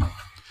 Yeah.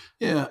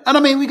 Yeah, and I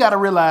mean, we got to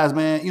realize,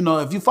 man,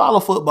 if you follow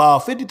football,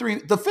 the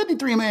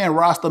 53-man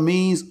roster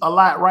means a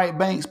lot, right,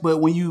 Banks? But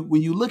when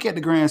you look at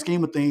the grand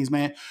scheme of things,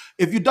 man,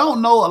 if you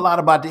don't know a lot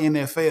about the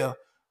NFL,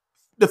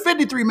 the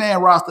 53-man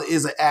roster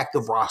is an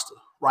active roster,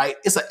 right?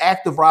 It's an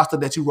active roster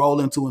that you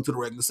roll into the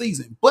regular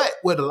season. But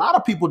what a lot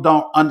of people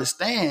don't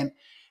understand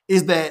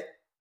is that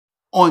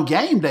on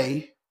game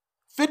day,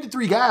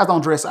 53 guys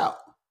don't dress out.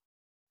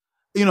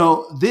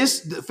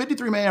 The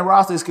 53-man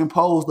roster is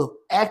composed of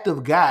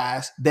active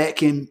guys that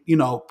can,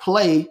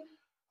 play,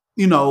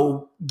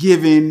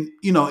 given,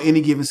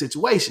 any given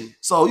situation.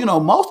 So,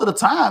 most of the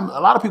time, a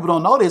lot of people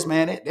don't know this,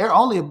 man. There are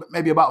only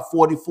maybe about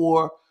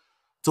 44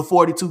 to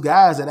 42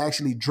 guys that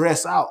actually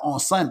dress out on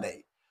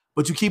Sunday.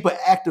 But you keep an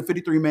active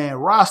 53-man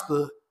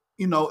roster,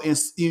 and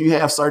you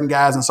have certain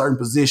guys in certain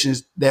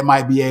positions that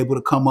might be able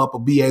to come up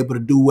or be able to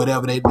do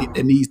whatever they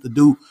needs to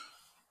do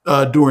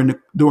during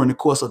the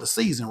course of the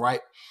season,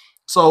 right?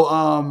 So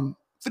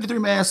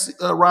 53-man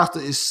roster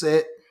is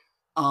set.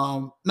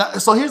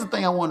 So here's the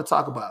thing I want to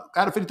talk about.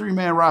 Got a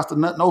 53-man roster,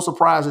 no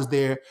surprises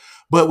there,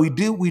 but we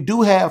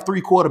do have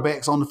 3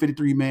 quarterbacks on the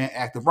 53-man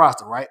active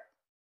roster, right?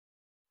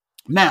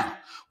 Now,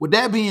 with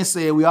that being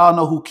said, we all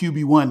know who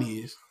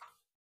QB1 is.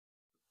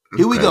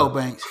 Here we go,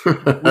 Banks. We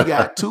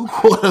got two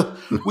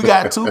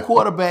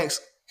quarterbacks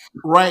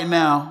right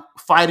now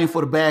fighting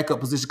for the backup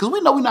position because we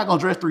know we're not going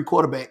to dress 3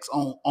 quarterbacks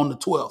on the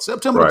 12th.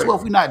 September the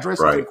 12th, we're not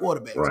dressing 3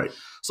 quarterbacks. Right.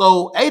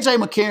 So A.J.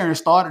 McCarron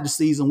started the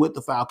season with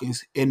the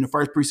Falcons in the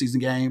first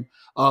preseason game,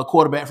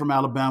 quarterback from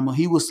Alabama.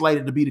 He was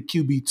slated to be the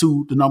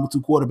QB2, the number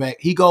 2 quarterback.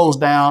 He goes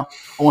down,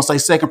 I want to say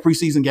second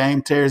preseason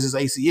game, tears his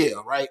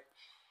ACL, right?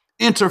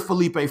 Enter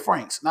Felipe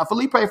Franks. Now,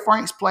 Felipe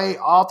Franks played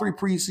all 3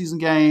 preseason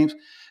games,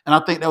 and I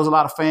think there was a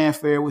lot of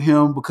fanfare with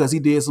him because he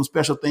did some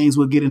special things.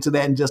 We'll get into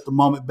that in just a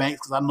moment,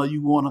 Banks, because I know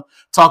you want to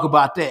talk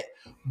about that.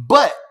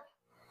 But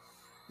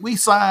we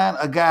signed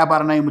a guy by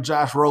the name of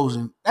Josh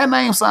Rosen. That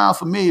name sounds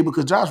familiar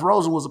because Josh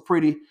Rosen was a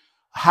pretty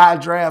high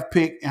draft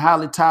pick and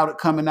highly touted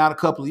coming out a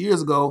couple of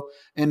years ago.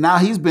 And now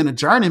he's been a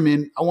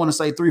journeyman, I want to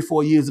say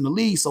 3-4 years in the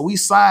league. So we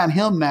signed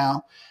him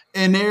now.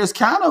 And there's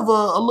kind of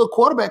a little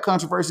quarterback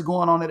controversy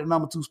going on at the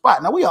number 2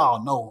 spot. Now, we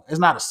all know it's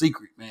not a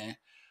secret, man.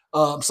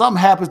 Something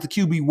happens to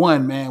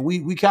QB1, man.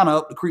 We kind of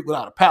up the creek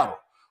without a paddle.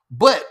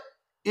 But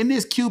in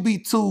this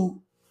QB2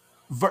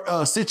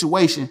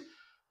 situation,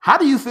 how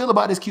do you feel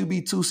about this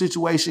QB2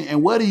 situation,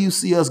 and where do you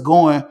see us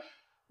going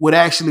with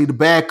actually the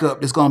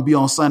backup that's going to be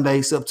on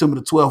Sunday, September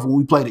the 12th, when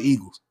we play the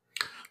Eagles?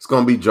 It's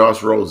going to be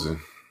Josh Rosen.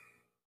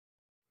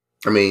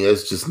 I mean,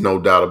 it's just no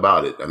doubt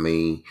about it. I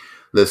mean,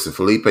 listen,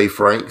 Felipe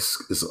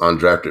Franks is an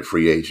undrafted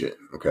free agent,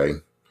 okay?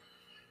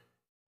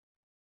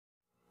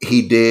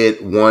 He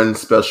did one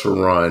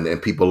special run,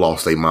 and people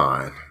lost their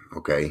mind,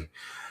 okay?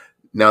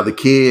 Now, the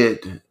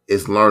kid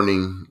is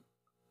learning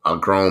a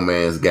grown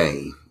man's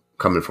game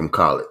coming from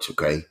college,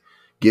 okay?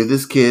 Give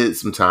this kid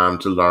some time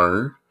to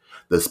learn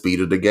the speed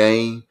of the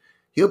game.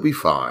 He'll be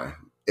fine.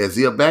 Is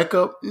he a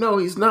backup? No,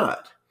 he's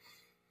not.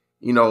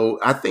 You know,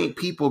 I think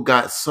people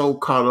got so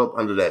caught up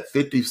under that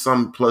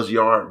 50-some plus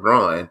yard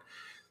run,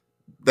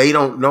 they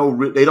don't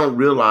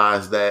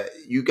realize that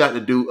you got to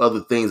do other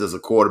things as a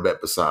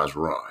quarterback besides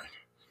run.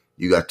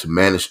 You got to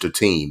manage the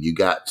team. You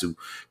got to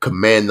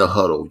command the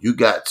huddle. You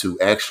got to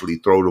actually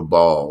throw the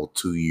ball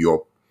to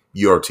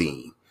your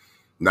team,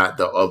 not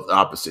the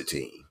opposite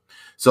team.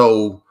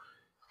 So,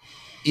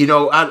 you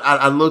know,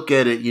 I look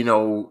at it, you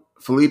know,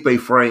 Felipe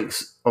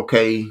Franks,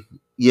 okay,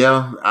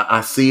 yeah,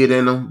 I see it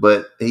in him,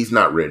 but he's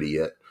not ready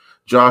yet.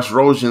 Josh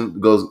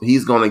Rosen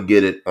he's going to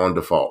get it on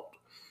default.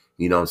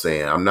 You know what I'm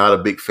saying? I'm not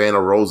a big fan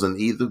of Rosen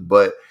either,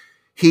 but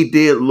he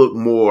did look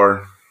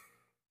more,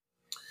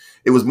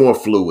 it was more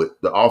fluid.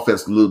 The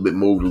offense moved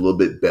a little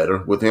bit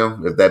better with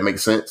him, if that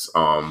makes sense.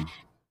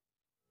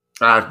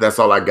 That's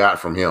all I got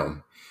from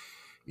him,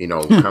 you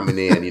know, coming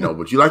in, you know,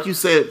 but like you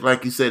said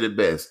it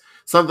best.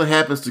 Something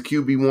happens to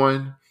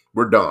QB1,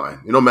 we're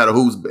done. No matter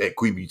who's at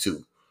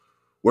QB2,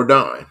 we're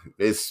done.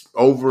 It's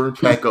over.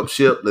 Pack up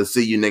ship. Let's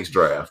see you next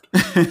draft.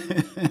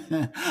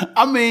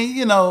 I mean,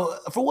 you know,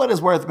 for what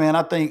it's worth, man,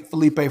 I think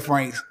Felipe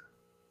Franks,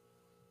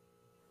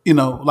 you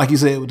know, like you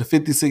said, with the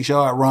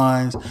 56-yard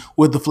runs,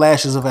 with the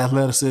flashes of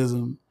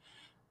athleticism,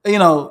 you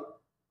know,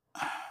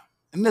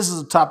 and this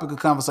is a topic of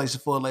conversation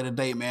for a later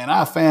date, man.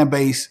 Our fan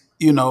base,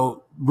 you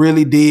know,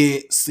 really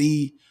did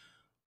see,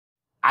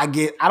 I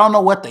don't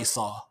know what they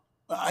saw.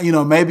 You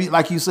know, maybe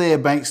like you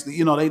said, Banks,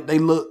 you know, they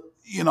look,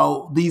 you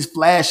know, these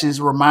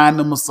flashes remind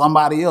them of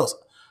somebody else.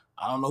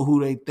 I don't know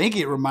who they think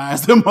it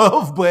reminds them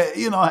of, but,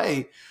 you know,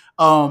 hey,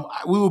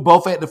 we were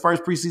both at the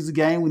first preseason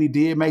game when he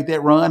did make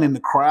that run, and the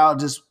crowd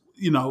just,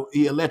 you know,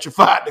 he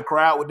electrified the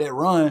crowd with that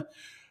run.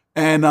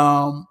 And,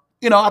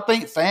 you know, I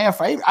think fan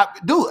favorite.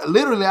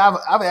 Literally,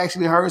 I've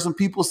actually heard some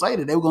people say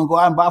that they were going to go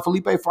out and buy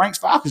Felipe Franks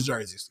Falcons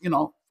jerseys, you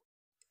know,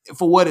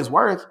 for what it's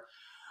worth.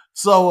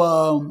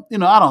 So, you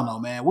know, I don't know,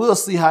 man. We'll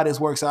see how this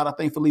works out. I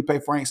think Felipe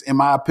Franks, in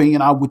my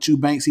opinion, I'm with you,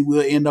 Banks, he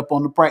will end up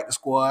on the practice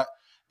squad,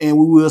 and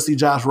we will see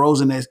Josh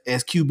Rosen as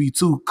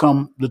QB2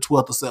 come the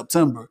 12th of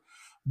September.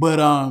 But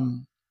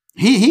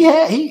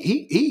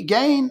he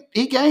gained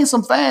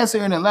some fans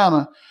here in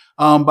Atlanta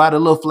by the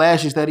little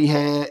flashes that he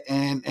had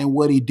and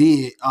what he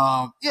did.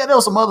 Yeah, there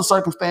was some other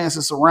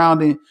circumstances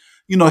surrounding,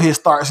 you know, his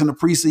starts in the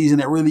preseason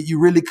that you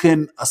really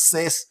couldn't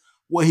assess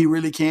what he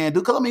really can do.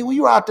 Because, I mean, when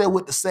you're out there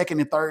with the second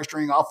and third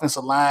string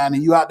offensive line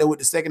and you're out there with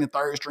the second and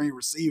third string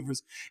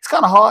receivers, it's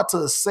kind of hard to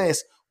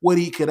assess what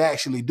he could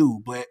actually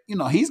do. But, you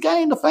know, he's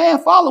gained a fan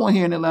following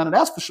here in Atlanta,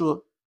 that's for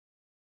sure.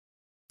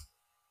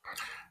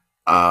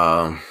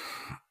 I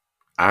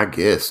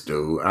guess,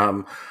 dude.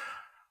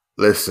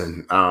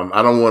 Listen,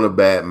 I don't want to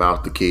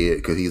badmouth the kid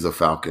because he's a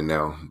Falcon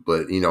now.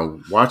 But, you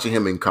know, watching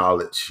him in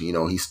college, you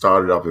know, he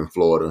started off in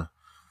Florida.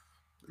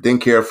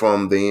 Didn't care for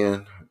him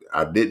then.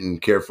 I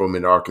didn't care for him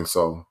in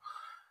Arkansas.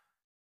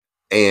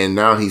 And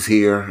now he's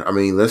here. I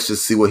mean, let's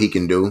just see what he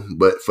can do.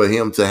 But for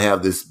him to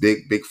have this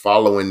big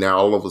following now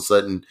all of a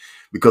sudden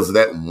because of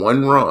that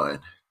one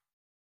run,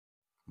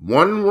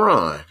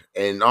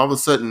 and all of a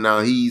sudden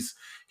now he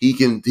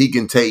can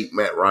take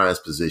Matt Ryan's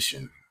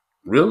position.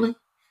 Really?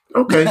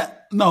 Okay.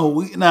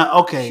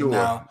 Okay. Sure.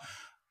 Now,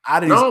 I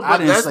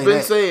didn't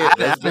say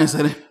that.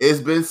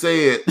 It's been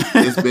said.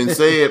 It's been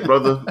said,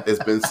 brother.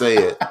 It's been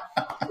said.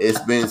 It's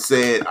been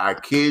said. I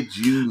kid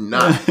you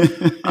not.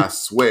 I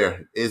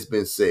swear, it's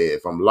been said.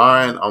 If I'm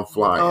lying, I'm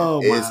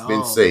flying. It's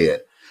been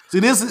said. See,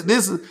 this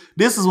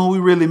is when we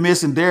really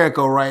missing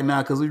Derrico right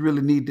now because we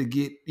really need to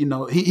get,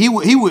 he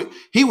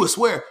would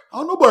swear,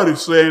 oh,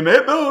 nobody's saying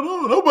that. No,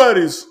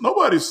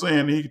 nobody's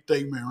saying he can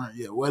take me around.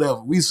 Yeah,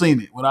 whatever. We've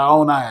seen it with our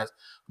own eyes.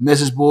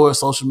 Message boards,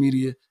 social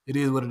media, it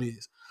is what it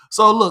is.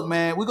 So look,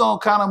 man, we're gonna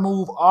kind of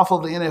move off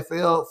of the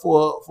NFL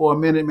for a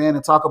minute, man,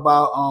 and talk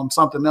about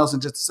something else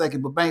in just a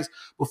second. But Banks,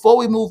 before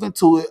we move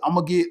into it, I'm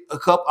gonna get a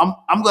couple.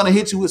 I'm gonna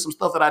hit you with some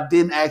stuff that I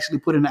didn't actually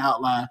put in the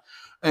outline,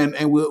 and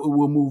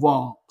we'll move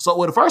on. So,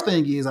 well, the first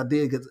thing is I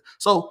did get.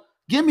 So,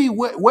 give me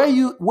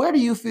where do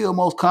you feel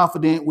most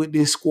confident with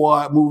this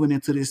squad moving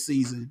into this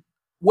season?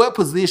 What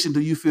position do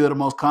you feel the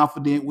most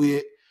confident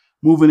with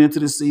moving into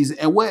this season,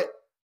 and what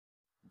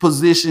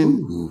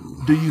position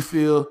do you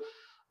feel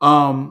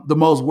the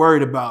most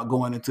worried about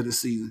going into the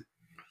season?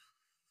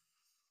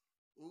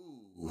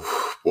 Ooh,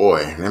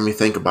 boy, let me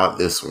think about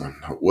this one.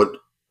 What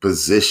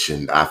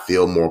position I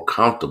feel more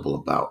comfortable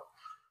about?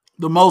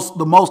 The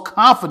most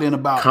confident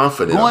about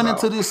going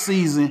into this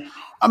season.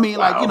 I mean,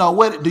 wow.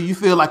 What do you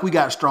feel like we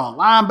got a strong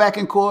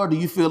linebacking core? Do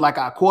you feel like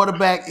our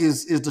quarterback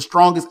is the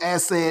strongest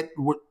asset?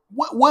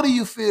 What do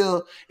you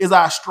feel is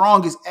our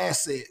strongest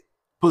asset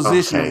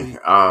positionally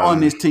on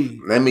this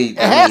team? It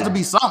has to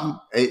be something.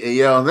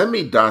 Let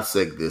me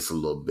dissect this a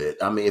little bit.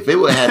 I mean, if it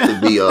would have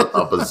to be a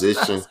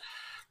position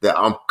that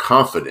I'm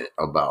confident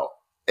about,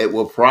 it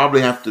will probably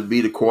have to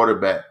be the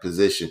quarterback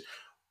position.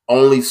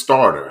 Only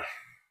starter,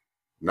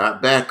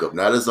 not backup,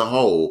 not as a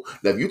whole.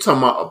 Now, if you're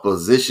talking about a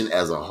position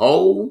as a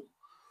whole,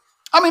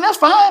 I mean,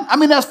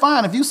 that's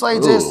fine. If you say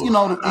just,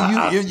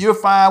 you're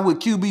fine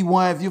with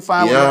QB1, if you're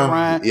fine with that,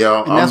 Ryan,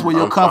 and that's where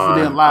your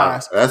confidence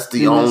lies. That's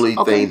the only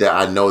thing that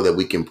I know that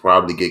we can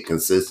probably get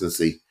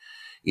consistency,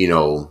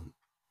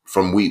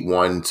 from week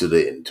 1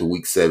 to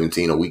week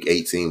 17 or week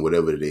 18,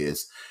 whatever it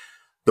is.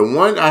 The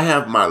one I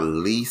have my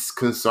least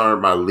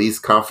concern, my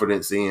least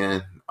confidence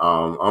in,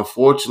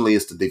 unfortunately,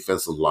 is the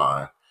defensive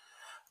line.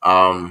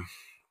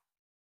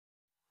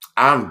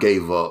 I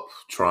gave up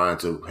trying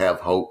to have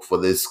hope for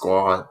this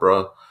squad,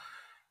 bro.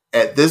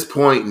 At this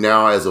point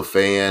now, as a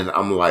fan,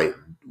 I'm like,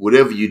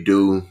 whatever you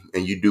do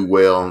and you do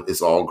well,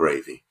 it's all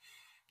gravy.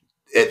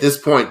 At this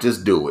point,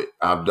 just do it.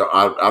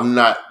 I'm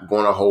not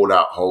going to hold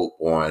out hope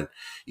on,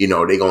 they're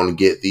going to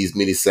get these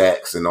many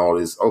sacks and all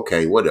this.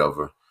 Okay,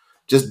 whatever.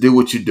 Just do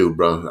what you do,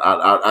 bro.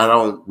 I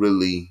don't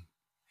really,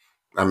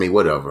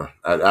 whatever.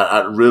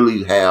 I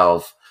really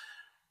have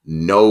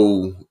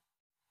no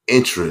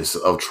interest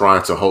of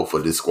trying to hope for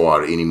this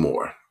squad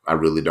anymore. I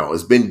really don't.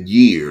 It's been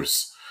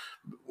years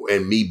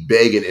and me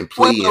begging and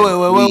pleading. Wait.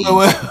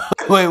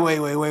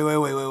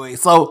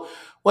 So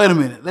wait a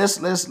minute.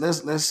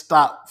 Let's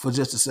stop for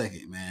just a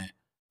second, man.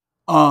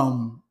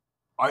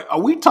 Are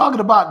we talking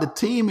about the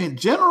team in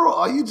general, or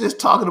are you just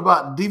talking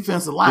about the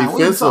defensive line?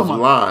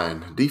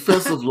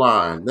 Defensive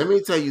line. Let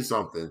me tell you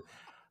something.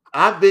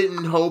 I've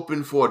been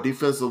hoping for a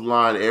defensive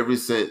line ever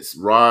since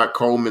Rod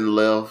Coleman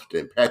left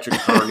and Patrick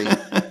Kearney.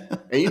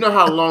 And you know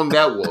how long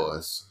that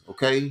was,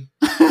 okay?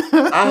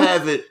 I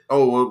have it.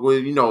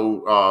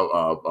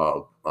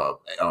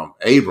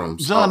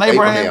 Abrams, John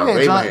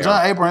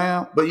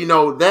Abraham. But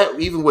that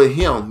even with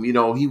him,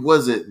 he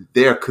wasn't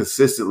there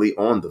consistently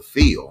on the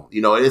field.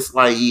 It's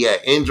like he had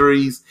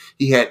injuries,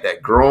 he had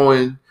that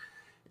growing,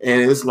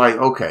 and it's like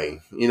okay,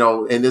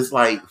 and it's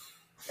like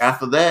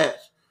after that,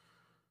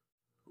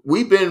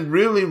 we've been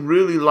really,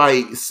 really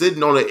like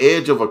sitting on the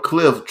edge of a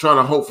cliff, trying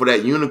to hope for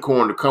that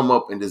unicorn to come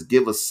up and just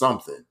give us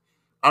something.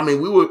 I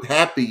mean, we were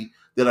happy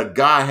that a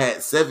guy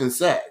had 7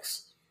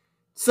 sacks.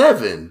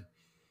 7.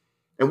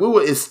 And we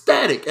were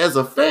ecstatic as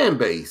a fan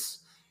base.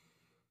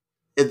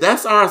 If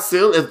that's our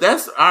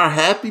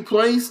happy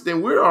place,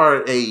 then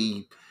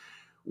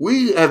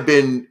we have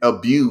been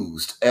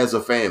abused as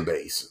a fan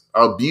base.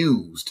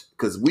 Abused.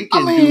 Because we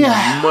can do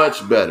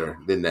much better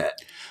than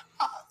that.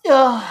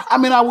 Yeah,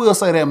 I will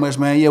say that much,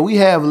 man. Yeah, we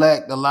have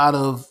lacked a lot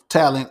of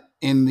talent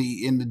in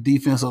the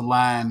defensive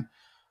line.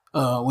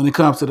 When it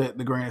comes to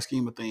the grand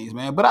scheme of things,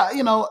 man. But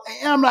I'm not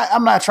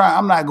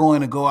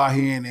going to go out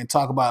here and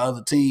talk about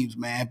other teams,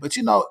 man. But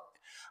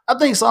I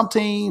think some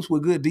teams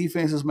with good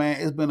defenses, man,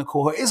 it's been a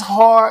core. It's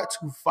hard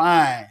to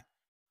find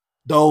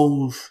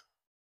those,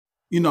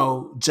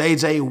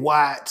 JJ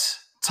Watt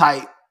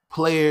type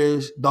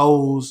players,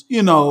 those,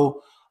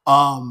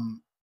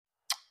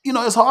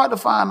 it's hard to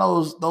find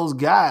those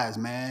guys,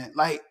 man.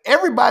 Like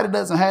everybody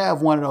doesn't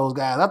have one of those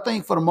guys. I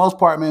think for the most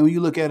part, man, when you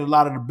look at a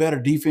lot of the better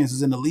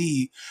defenses in the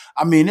league,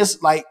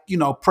 it's like,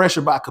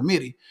 pressure by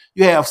committee.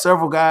 You have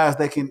several guys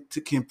that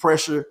can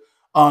pressure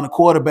on the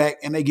quarterback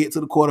and they get to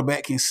the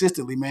quarterback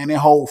consistently, man. That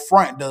whole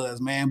front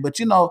does, man. But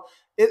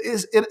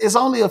it's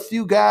only a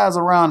few guys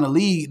around the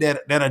league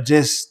that are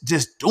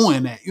just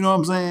doing that. You know what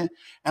I'm saying?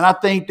 And I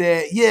think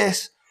that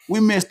yes,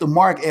 we missed the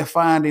mark at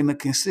finding a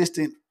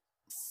consistent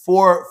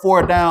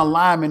four down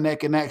linemen that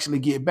can actually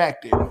get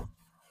back there.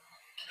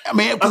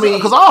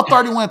 Because all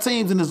 31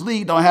 teams in this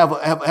league don't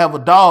have a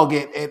dog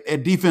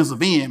at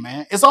defensive end,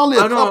 man. It's only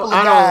a couple of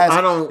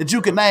guys that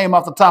you can name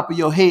off the top of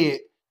your head.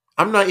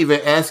 I'm not even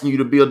asking you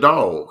to be a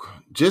dog.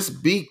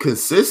 Just be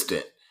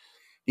consistent.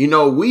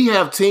 We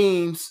have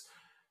teams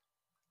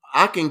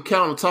I can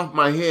count on top of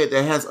my head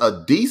that has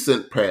a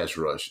decent pass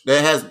rush.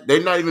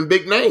 They're not even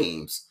big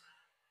names.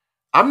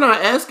 I'm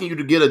not asking you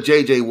to get a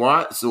J.J.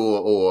 Watts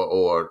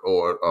or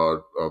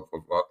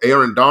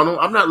Aaron Donald.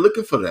 I'm not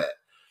looking for that.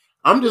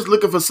 I'm just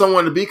looking for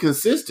someone to be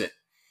consistent.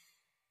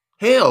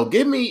 Hell,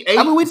 give me 8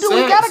 I mean, we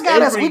got a guy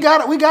that's we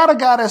got a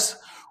guy that's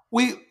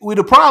we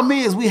the problem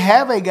is we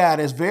have a guy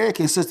that's very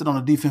consistent on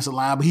the defensive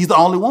line, but he's the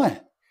only one.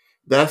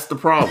 That's the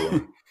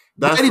problem.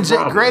 Grady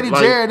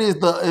Jarrett is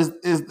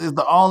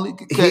the only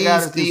guy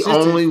that's the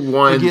only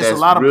one gets that's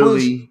a lot of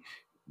really push.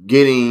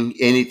 getting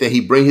anything.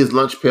 He bring his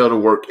lunch pail to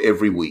work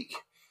every week.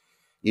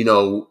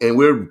 And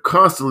we're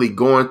constantly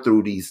going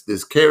through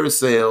this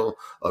carousel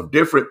of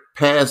different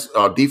pass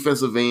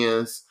defensive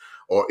ends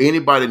or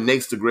anybody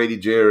next to Grady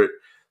Jarrett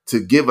to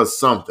give us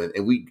something.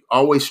 And we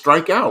always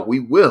strike out. We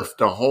whiff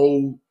the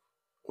whole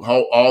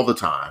all the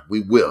time.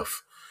 We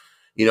whiff.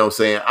 You know what I'm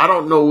saying? I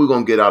don't know what we're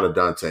going to get out of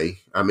Dante.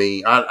 I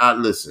mean, I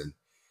listen.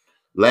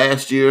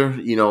 Last year,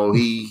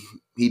 he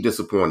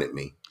disappointed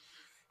me.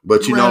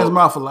 But he ran his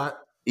mouth a lot.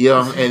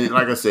 Yeah, and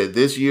like I said,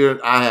 this year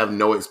I have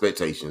no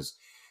expectations.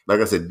 Like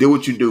I said, do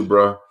what you do,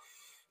 bro.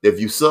 If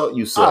you suck,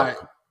 you suck. All right.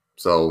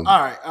 So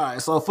all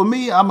right. So for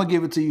me, I'm gonna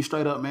give it to you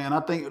straight up, man.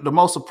 I think the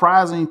most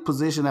surprising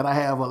position that I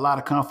have a lot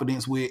of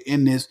confidence with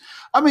in this.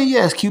 I mean,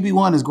 yes,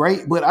 QB1 is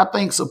great, but I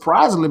think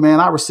surprisingly, man,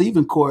 our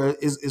receiving core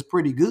is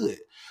pretty good.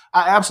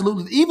 I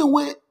absolutely, even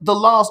with the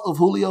loss of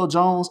Julio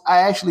Jones, I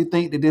actually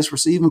think that this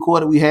receiving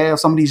core that we have,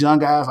 some of these young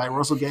guys like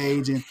Russell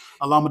Gage and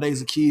Alameda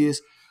Zaccheaus,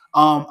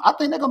 I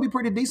think they're gonna be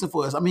pretty decent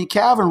for us. I mean,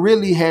 Calvin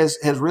really has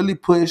really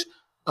pushed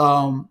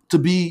to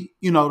be,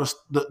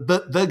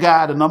 the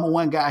guy, the number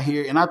one guy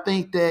here. And I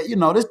think that,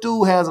 this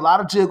dude has a lot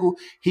of jiggle.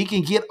 He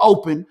can get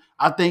open.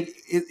 I think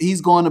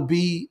he's going to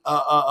be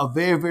a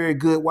very, very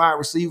good wide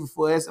receiver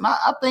for us. And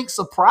I think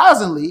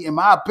surprisingly, in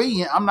my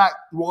opinion, I'm not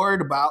worried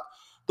about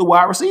the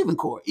wide receiving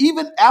core.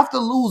 Even after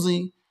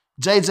losing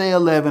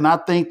JJ11, I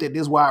think that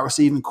this wide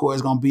receiving core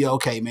is going to be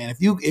okay, man.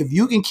 If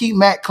you can keep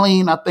Matt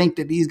clean, I think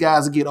that these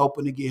guys will get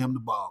open and get him the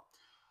ball.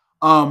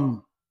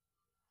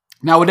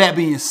 Now, with that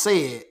being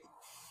said,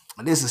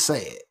 this is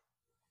sad.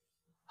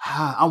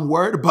 I'm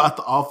worried about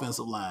the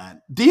offensive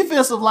line.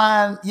 Defensive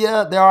line,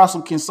 yeah, there are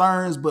some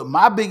concerns, but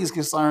my biggest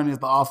concern is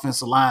the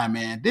offensive line,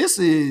 man. There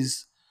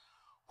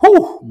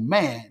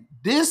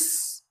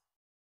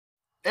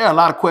are a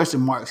lot of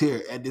question marks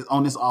here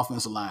on this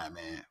offensive line,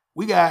 man.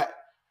 We got,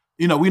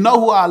 we know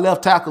who our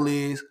left tackle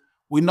is.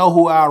 We know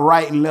who our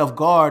right and left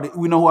guard.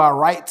 We know who our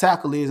right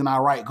tackle is and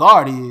our right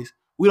guard is.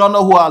 We don't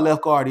know who our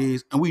left guard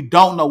is, and we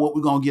don't know what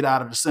we're going to get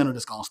out of the center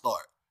that's going to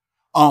start.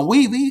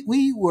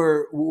 We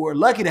were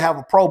lucky to have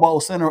a Pro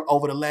Bowl center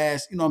over the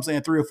last,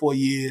 3 or 4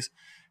 years.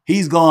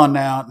 He's gone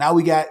now. Now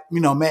we got,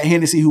 Matt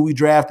Hennessy, who we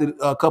drafted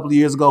a couple of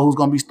years ago, who's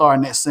going to be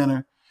starting at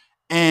center.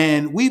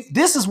 And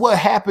this is what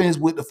happens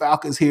with the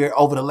Falcons here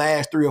over the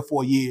last 3 or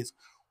 4 years.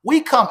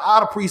 We come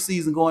out of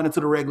preseason going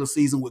into the regular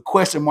season with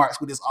question marks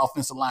with this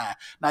offensive line.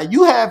 Now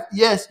you are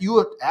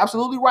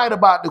absolutely right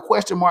about the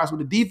question marks with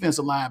the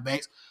defensive line,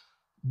 Banks,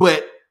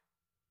 but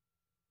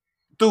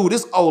dude,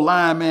 this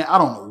O-line, man, I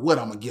don't know what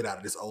I'm going to get out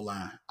of this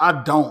O-line.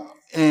 I don't.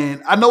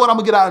 And I know what I'm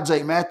going to get out of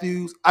Jake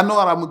Matthews. I know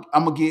what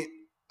I'm going to get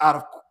out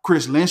of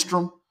Chris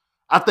Lindstrom.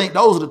 I think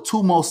those are the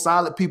two most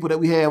solid people that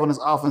we have on this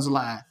offensive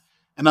line.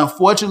 And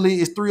unfortunately,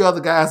 it's 3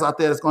 other guys out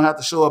there that's going to have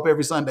to show up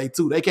every Sunday,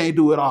 too. They can't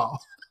do it all.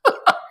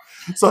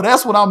 So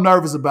that's what I'm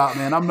nervous about,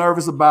 man. I'm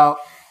nervous about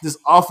this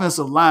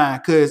offensive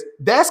line because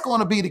that's going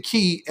to be the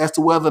key as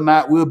to whether or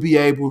not we'll be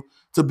able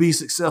to be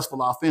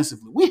successful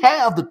offensively. We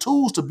have the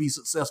tools to be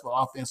successful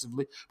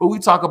offensively, but we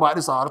talk about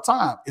this all the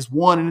time. It's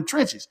won in the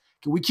trenches.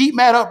 Can we keep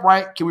Matt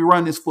upright? Can we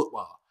run this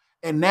football?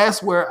 And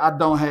that's where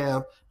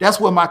that's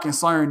where my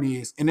concern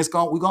is. And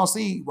we're going to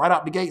see right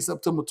out the gate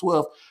September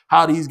 12th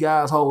how these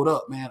guys hold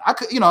up, man.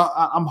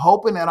 I'm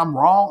hoping that I'm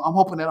wrong. I'm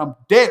hoping that I'm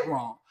dead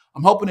wrong.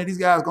 I'm hoping that these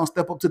guys are going to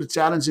step up to the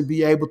challenge and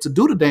be able to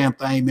do the damn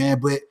thing, man.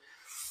 But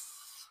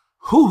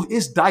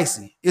it's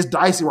dicey. It's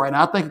dicey right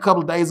now. I think a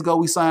couple of days ago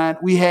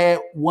we had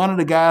one of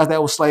the guys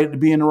that was slated to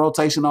be in the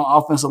rotation on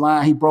offensive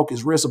line. He broke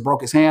his wrist or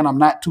broke his hand. I'm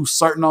not too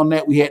certain on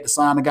that. We had to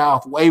sign the guy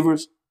off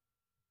waivers.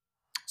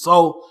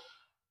 So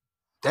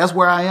that's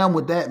where I am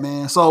with that,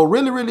 man. So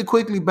really, really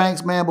quickly,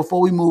 Banks, man, before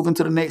we move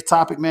into the next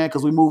topic, man,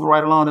 because we're moving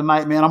right along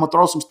tonight, man, I'm going to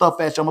throw some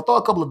stuff at you. I'm going to throw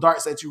a couple of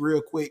darts at you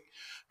real quick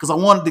because I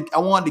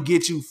wanted to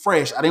get you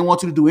fresh. I didn't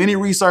want you to do any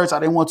research. I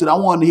wanted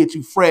to hit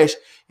you fresh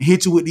and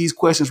hit you with these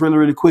questions really,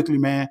 really quickly,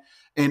 man.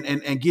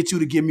 And get you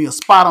to give me a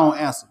spot-on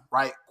answer,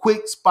 right?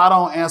 Quick,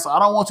 spot-on answer. I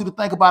don't want you to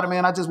think about it,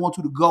 man. I just want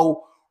you to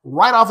go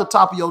right off the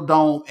top of your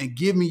dome and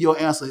give me your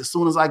answer as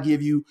soon as I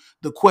give you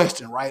the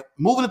question, right?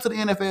 Moving into the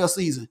NFL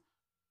season,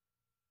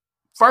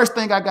 first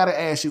thing I got to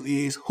ask you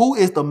is, who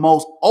is the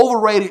most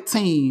overrated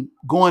team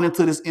going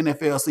into this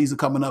NFL season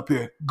coming up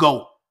here?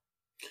 Go.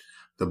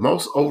 The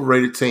most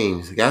overrated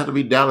teams got to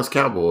be Dallas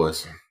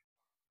Cowboys.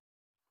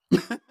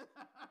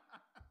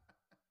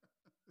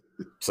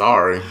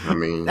 Sorry, I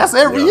mean that's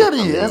every year.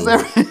 Then. That's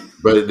every.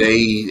 But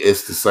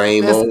it's the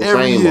That's every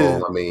same old.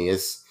 year. I mean,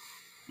 it's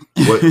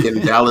what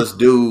can Dallas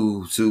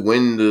do to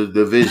win the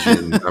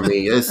division? I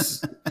mean,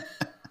 it's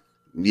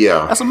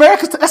yeah, That's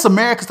America's. That's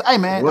America's. Hey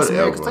man, that's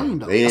America's whatever. team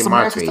though. They That's ain't my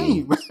America's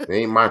team. team.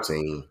 They ain't my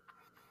team.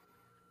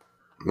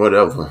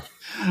 Whatever.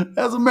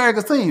 That's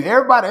America's team.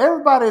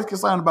 Everybody is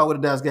concerned about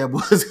what the Dallas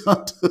Cowboys is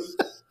going to do.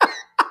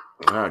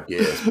 I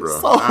guess, bro. I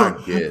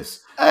So,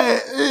 guess.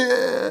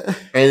 yeah.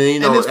 And you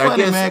know, it's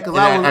funny, man, because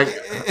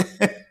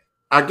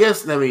I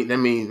guess let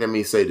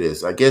me say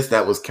this. I guess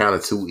that was kind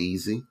of too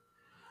easy.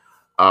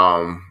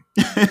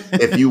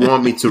 If you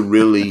want me to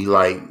really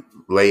like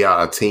lay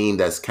out a team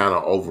that's kind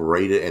of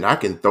overrated, and I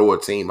can throw a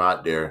team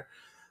out there,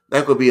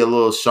 that could be a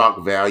little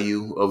shock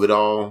value of it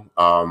all.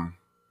 I'm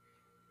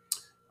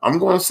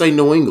going to say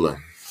New England.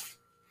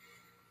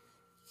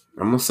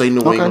 I'm gonna say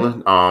New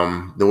England.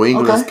 New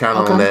England's kind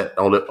of on that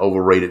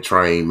overrated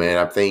train, man.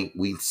 I think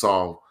we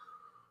saw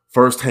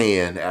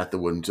firsthand after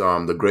when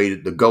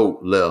the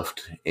GOAT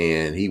left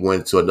and he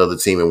went to another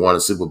team and won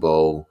a Super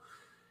Bowl,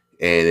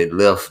 and it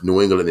left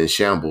New England in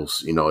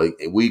shambles. You know,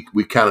 we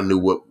kind of knew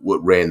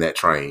what ran that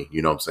train.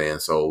 You know what I'm saying?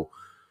 So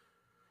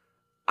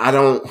I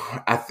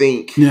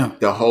think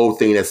the whole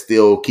thing that's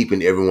still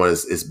keeping everyone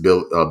is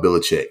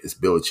Belichick. It's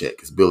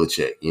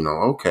Belichick. You know,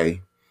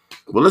 okay.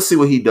 Well, let's see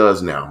what he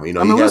does now. You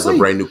know, he has a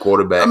brand new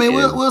quarterback. I mean,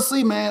 we'll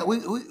see, man.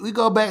 We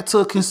go back to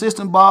a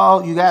consistent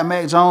ball. You got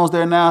Mac Jones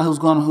there now, who's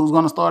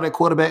gonna start at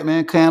quarterback,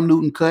 man. Cam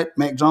Newton cut.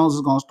 Mac Jones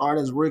is gonna start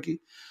as a rookie.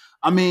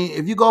 I mean,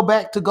 if you go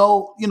back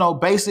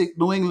to basic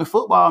New England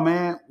football,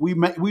 man,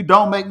 we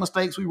don't make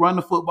mistakes. We run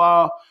the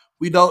football.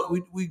 We go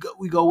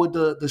with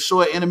the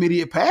short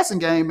intermediate passing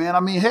game, man. I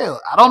mean, hell,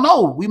 I don't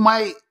know.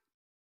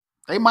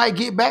 They might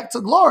get back to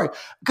glory.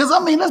 Because, I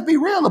mean, let's be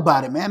real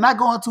about it, man. Not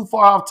going too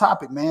far off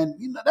topic, man.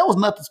 You know, there was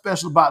nothing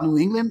special about New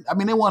England. I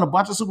mean, they won a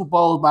bunch of Super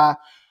Bowls by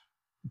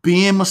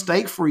being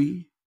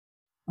mistake-free,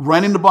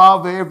 running the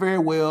ball very, very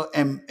well,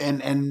 and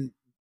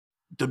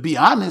to be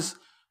honest,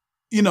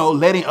 you know,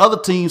 letting other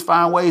teams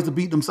find ways to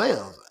beat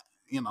themselves.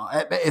 You know,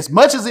 as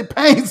much as it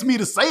pains me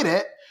to say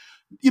that,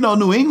 you know,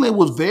 New England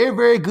was very,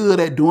 very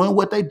good at doing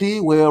what they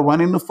did well,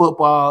 running the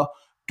football,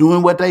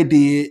 doing what they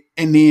did,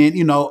 and then,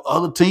 you know,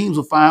 other teams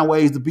will find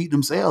ways to beat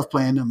themselves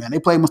playing them, man. They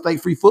played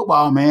mistake-free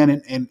football, man,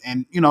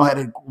 and you know, had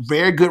a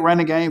very good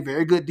running game,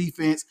 very good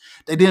defense.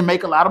 They didn't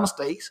make a lot of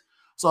mistakes.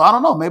 So I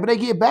don't know. Maybe they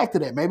get back to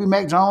that. Maybe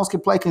Mac Jones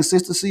can play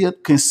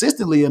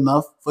consistently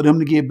enough for them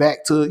to get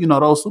back to, you know,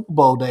 those Super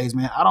Bowl days,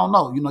 man. I don't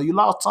know. You know, you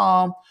lost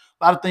Tom.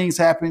 A lot of things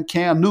happened.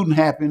 Cam Newton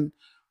happened.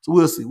 So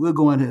we'll see. We'll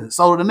go in here.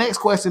 So the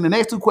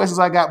next two questions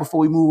I got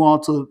before we move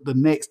on to the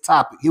next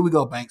topic. Here we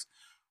go, Banks.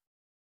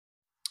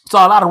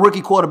 Saw a lot of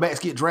rookie quarterbacks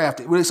get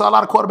drafted. We saw a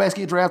lot of quarterbacks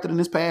get drafted in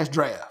this past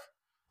draft.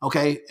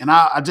 Okay. And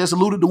I just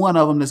alluded to one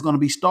of them that's going to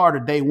be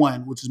started day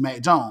one, which is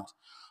Mac Jones.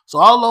 So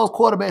all those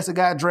quarterbacks that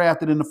got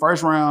drafted in the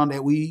first round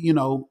that we, you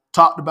know,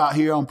 talked about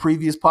here on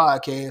previous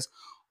podcasts,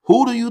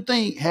 who do you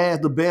think has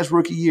the best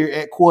rookie year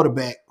at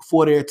quarterback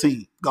for their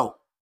team? Go.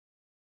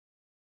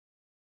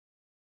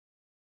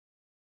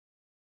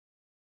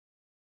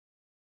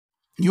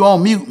 You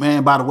on mute,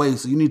 man, by the way,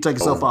 so you need to take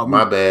yourself off mute.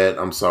 My bad.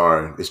 I'm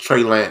sorry. It's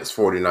Trey Lance,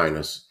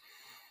 49ers.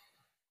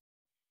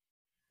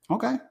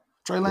 Okay.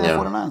 Trey Lance,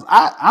 49ers.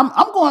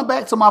 I'm going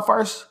back to my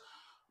first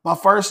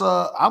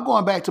I'm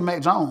going back to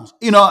Mac Jones.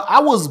 You know,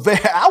 I was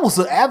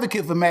an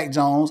advocate for Mac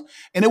Jones,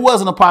 and it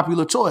wasn't a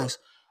popular choice.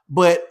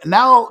 But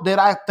now that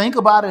I think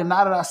about it and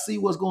now that I see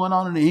what's going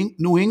on in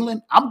New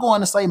England, I'm going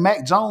to say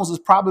Mac Jones is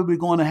probably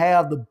going to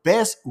have the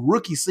best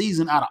rookie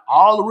season out of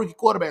all the rookie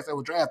quarterbacks that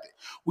were drafted.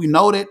 We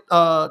know that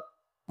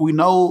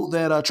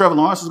Trevor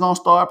Lawrence is going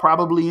to start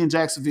probably in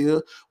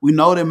Jacksonville. We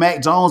know that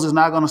Mac Jones is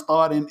not going to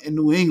start in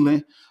New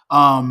England.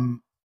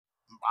 I'm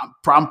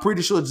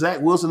pretty sure Zach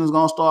Wilson is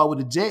going to start with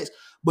the Jets.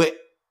 But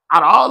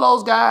out of all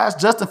those guys,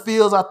 Justin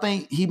Fields, I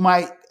think he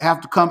might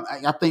have to come.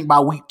 I think by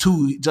week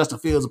 2, Justin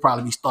Fields will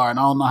probably be starting.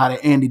 I don't know how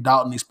the Andy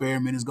Dalton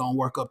experiment is going to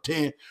work up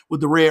 10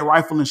 with the Red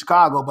Rifle in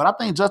Chicago, but I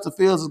think Justin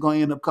Fields is going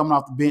to end up coming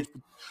off the bench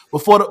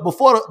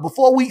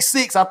before week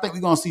 6. I think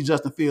we're going to see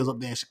Justin Fields up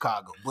there in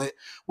Chicago. But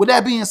with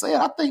that being said,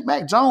 I think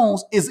Mac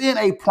Jones is in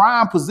a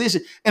prime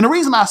position. And the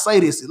reason I say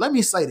this is, let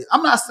me say this.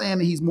 I'm not saying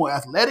that he's more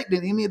athletic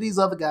than any of these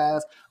other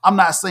guys. I'm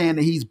not saying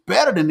that he's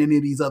better than any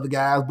of these other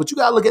guys, but you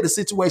got to look at the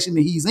situation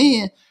that he's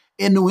in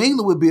New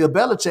England with Bill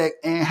Belichick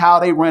and how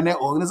they run their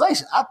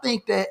organization. I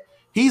think that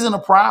he's in a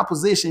prime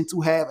position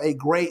to have a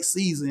great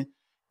season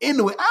in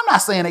New England. I'm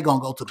not saying they're going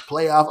to go to the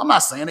playoffs. I'm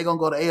not saying they're going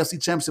to go to the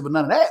AFC Championship or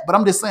none of that, but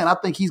I'm just saying I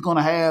think he's going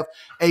to have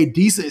a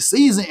decent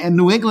season, and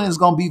New England is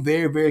going to be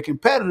very, very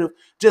competitive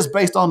just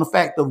based on the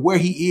fact of where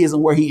he is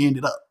and where he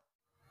ended up.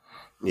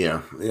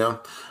 Yeah.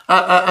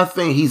 I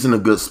think he's in a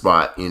good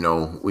spot, you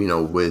know,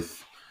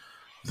 with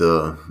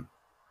the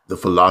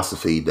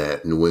philosophy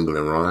that New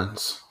England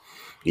runs.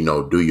 You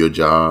know, do your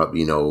job,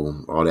 you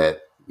know, all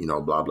that, you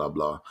know, blah, blah,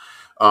 blah.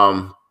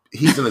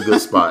 He's in a good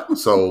spot.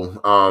 So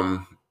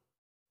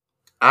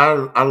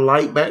I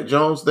like Mac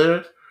Jones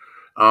there.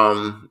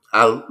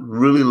 I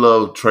really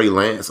love Trey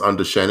Lance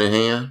under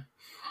Shanahan.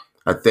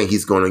 I think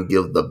he's going to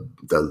give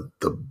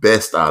the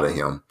best out of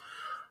him.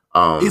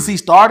 Is he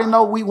starting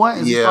though week one?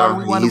 Is he starting Yeah,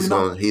 week one? Do we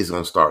know? he's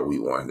gonna start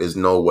week one. There's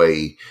no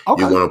way you're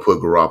Okay. gonna put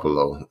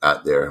Garoppolo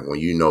out there when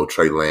you know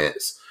Trey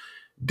Lance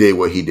did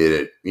what he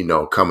did,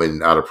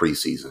 coming out of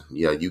preseason.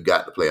 Yeah, you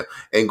got to play him.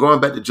 And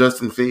going back to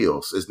Justin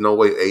Fields, there's no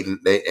way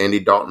Andy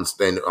Dalton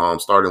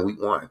starting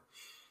week one.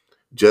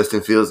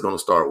 Justin Fields is gonna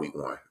start week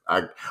one.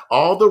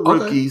 All the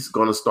Okay. rookies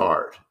gonna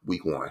start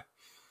week one.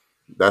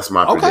 That's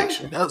my Okay.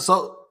 prediction.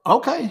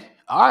 Okay.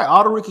 All right.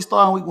 All the rookies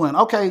starting week one.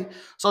 Okay.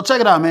 So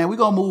check it out, man. We're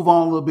gonna move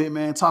on a little bit,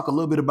 man. Talk a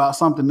little bit about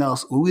something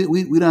else.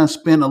 We done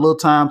spent a little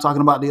time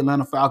talking about the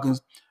Atlanta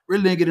Falcons.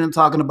 Really didn't get into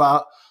talking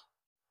about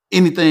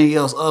anything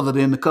else other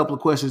than the couple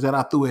of questions that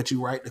I threw at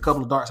you, right? The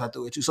couple of darts I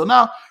threw at you. So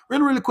now,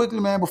 really, really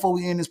quickly, man, before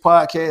we end this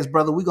podcast,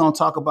 brother, we're gonna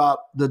talk about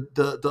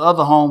the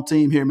other home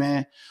team here,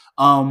 man.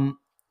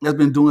 That's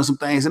been doing some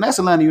things, and that's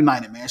Atlanta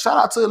United, man. Shout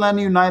out to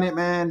Atlanta United,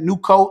 man. New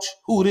coach,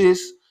 who it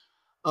is.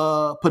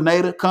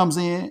 Pineda comes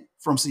in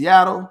from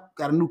Seattle,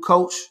 got a new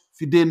coach,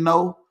 if you didn't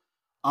know.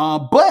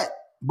 But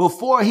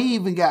before he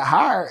even got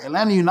hired,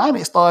 Atlanta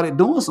United started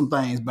doing some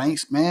things,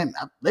 Banks, man.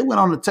 They went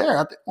on a tear.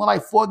 I think won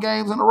like 4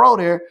 games in a row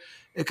there.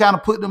 It kind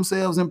of put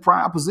themselves in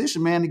prime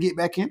position, man, to get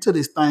back into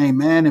this thing,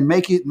 man, and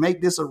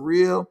make this a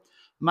real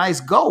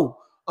nice go.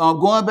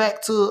 Going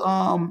back to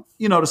the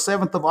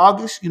 7th of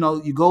August,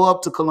 you go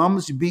up to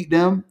Columbus, you beat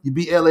them, you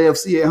beat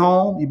LAFC at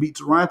home, you beat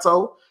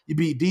Toronto, you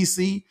beat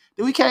DC.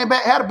 Then we came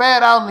back, had a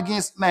bad outing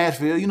against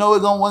Nashville. We're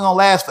gonna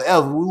last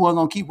forever. We weren't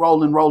gonna keep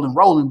rolling,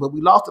 but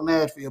we lost to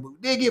Nashville. But we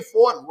did get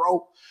 4 in a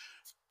row.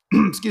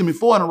 Excuse me,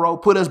 4 in a row,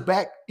 put us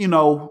back,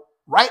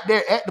 right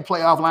there at the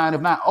playoff line,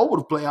 if not over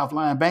the playoff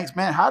line. Banks,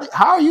 man, how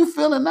are you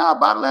feeling now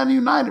about Atlanta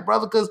United,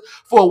 brother? Because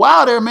for a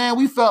while there, man,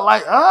 we felt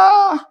like,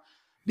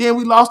 then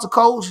we lost the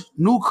coach,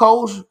 new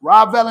coach.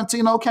 Rob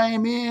Valentino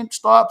came in,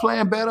 started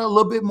playing better, a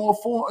little bit more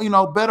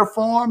form, better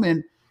form,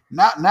 and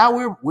now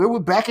we're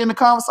back in the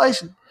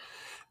conversation.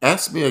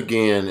 Ask me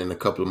again in a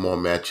couple of more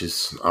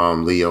matches,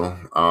 Leo.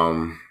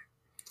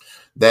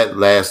 That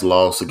last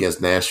loss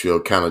against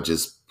Nashville kind of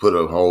just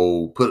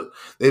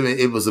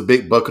it was a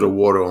big bucket of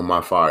water on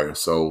my fire.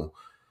 So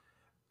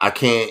I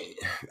can't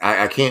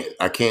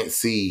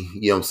see,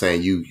 what I'm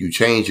saying, you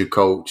change your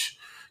coach,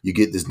 you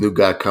get this new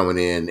guy coming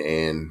in,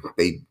 and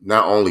they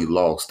not only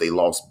lost, they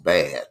lost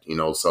bad,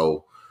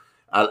 so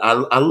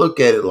I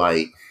look at it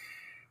like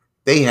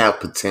they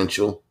have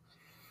potential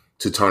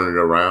to turn it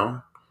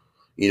around.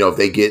 If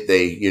they get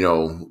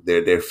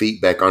their feet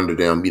back under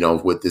them,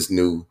 with this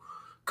new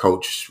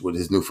coach, with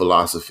his new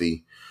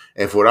philosophy.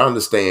 And for what I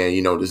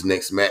understand, this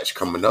next match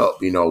coming up,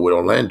 with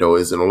Orlando,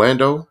 is in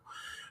Orlando.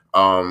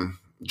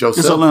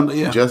 It's Orlando,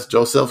 yeah.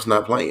 Joseph's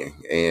not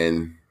playing,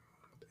 and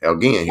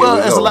again, here Well,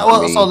 we it's a go. lot.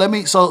 Well, so let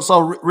me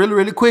so really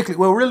really quickly.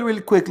 Well, really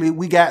really quickly,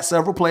 we got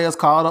several players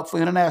called up for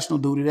international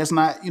duty. That's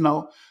not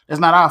that's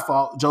not our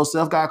fault.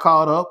 Joseph got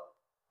called up,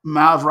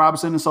 Miles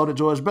Robinson, and so did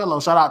George Bello.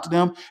 Shout out to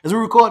them. As we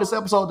record this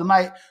episode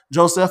tonight,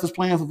 Joseph is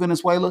playing for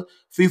Venezuela,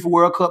 FIFA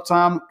World Cup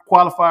time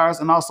qualifiers,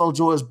 and also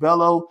George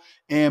Bello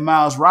and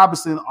Miles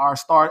Robinson are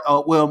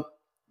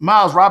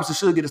Miles Robinson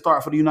should get a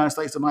start for the United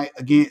States tonight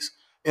against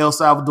El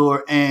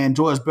Salvador, and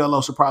George Bello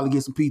should probably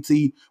get some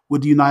PT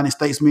with the United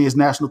States men's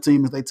national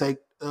team as they take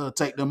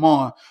them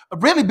on. A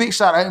really big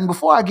shout out, and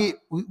before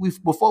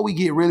we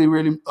get really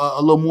really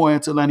a little more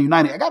into Atlanta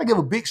United, I got to give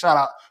a big shout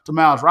out to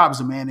Miles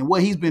Robinson, man, and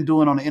what he's been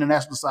doing on the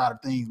international side of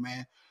things,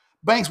 man.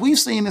 Banks, we've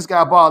seen this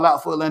guy ball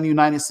out for Atlanta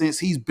United since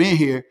he's been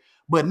here,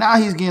 but now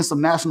he's getting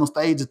some national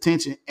stage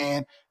attention,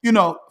 and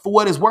for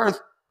what it's worth,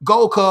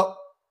 Gold Cup,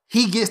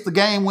 he gets the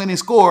game-winning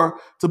score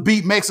to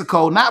beat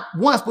Mexico, not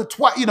once, but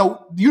twice. The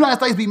United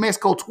States beat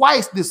Mexico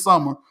twice this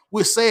summer,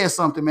 which says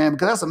something, man,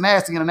 because that's a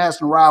nasty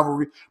international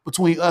rivalry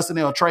between us and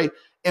El Trey.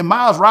 And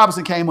Miles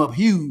Robinson came up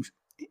huge.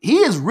 He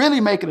is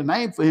really making a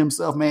name for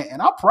himself, man,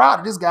 and I'm proud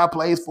that this guy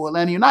plays for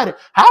Atlanta United.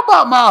 How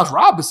about Miles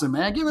Robinson,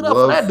 man? Give it up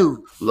for that dude.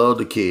 Love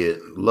the kid.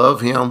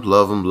 Love him,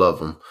 love him, love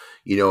him.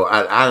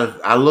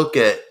 I look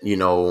at,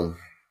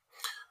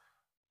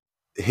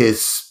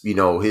 his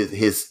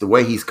the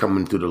way he's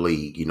coming through the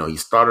league. He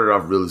started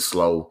off really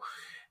slow.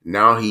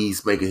 Now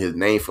he's making his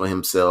name for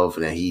himself,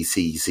 and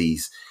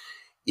he's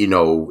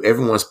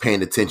everyone's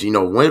paying attention.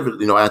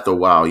 Whenever, after a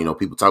while,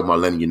 people talk about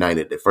Atlanta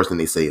United, the first thing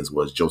they say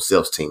was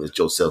Joseph's team,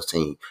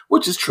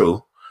 which is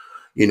true.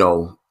 In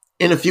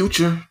the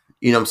future,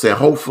 I'm saying,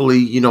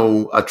 hopefully,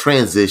 a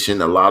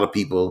transition. A lot of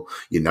people,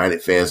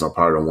 United fans, are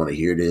probably don't want to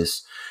hear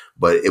this.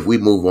 But if we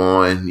move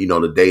on,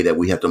 the day that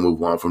we have to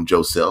move on from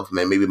Joseph,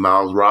 man, maybe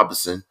Miles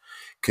Robinson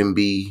can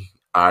be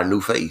our new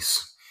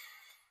face.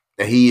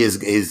 And he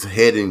is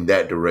heading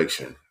that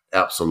direction.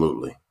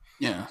 Absolutely.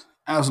 Yeah,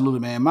 absolutely,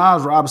 man.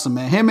 Miles Robinson,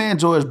 man. Him and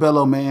George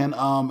Bello, man.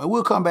 And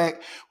we'll come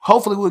back.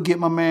 Hopefully we'll get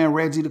my man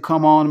Reggie to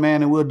come on,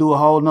 man, and we'll do a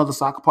whole nother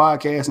soccer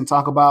podcast and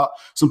talk about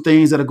some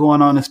things that are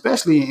going on,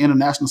 especially in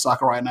international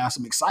soccer right now.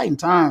 Some exciting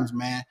times,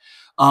 man.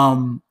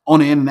 On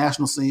the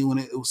international scene when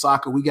it was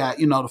soccer, we got,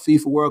 the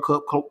FIFA World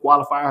Cup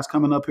qualifiers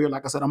coming up here.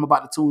 Like I said, I'm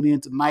about to tune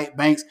in tonight,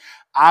 Banks.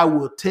 I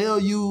will tell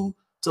you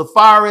to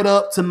fire it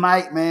up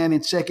tonight, man,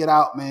 and check it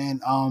out, man.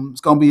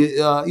 It's gonna be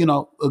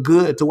a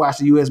good to watch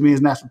the U.S.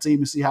 men's national team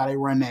and see how they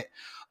run that.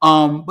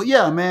 But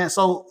yeah, man.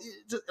 So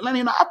letting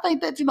you know, I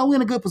think that we're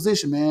in a good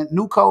position, man.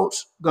 New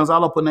coach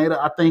Gonzalo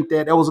Pineda. I think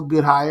that was a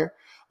good hire.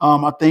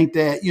 I think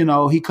that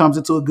he comes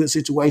into a good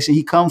situation.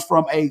 He comes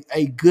from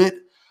a good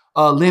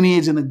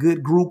lineage and a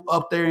good group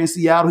up there in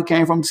Seattle. He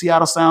came from the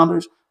Seattle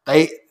Sounders.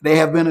 They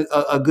have been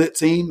a good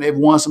team. They've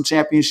won some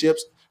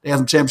championships. They have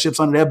some championships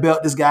under their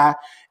belt. This guy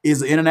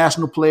is an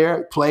international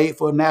player, played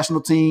for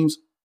national teams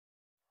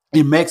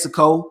in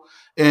Mexico.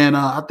 And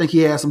I think he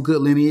has some good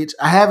lineage.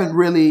 I haven't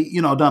really,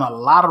 done a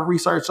lot of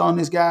research on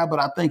this guy, but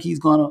I think he's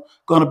gonna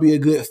be a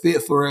good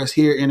fit for us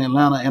here in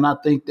Atlanta. And I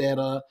think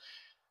that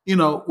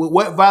with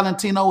what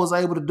Valentino was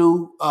able to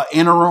do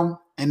interim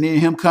and then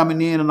him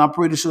coming in, and I'm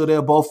pretty sure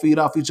they'll both feed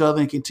off each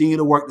other and continue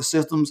to work the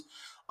systems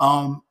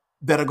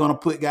that are going to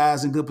put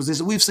guys in good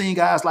position. We've seen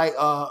guys like,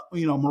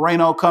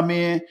 Moreno come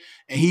in,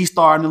 and he's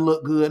starting to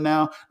look good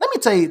now. Let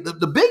me tell you,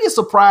 the biggest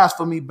surprise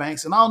for me,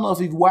 Banks, and I don't know if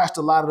you've watched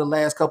a lot of the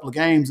last couple of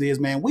games is,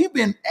 man, we've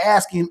been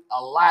asking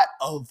a lot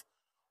of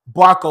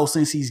Barco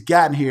since he's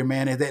gotten here,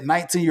 man, as that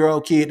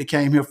 19-year-old kid that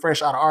came here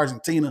fresh out of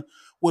Argentina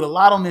with a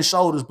lot on his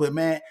shoulders. But,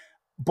 man,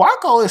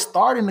 Barco is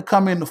starting to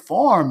come into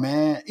form,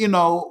 man.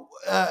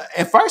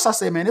 At first I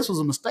said, man, this was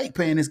a mistake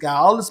paying this guy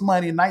all this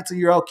money, a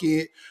 19-year-old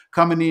kid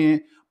coming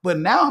in. But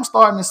now I'm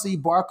starting to see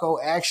Barco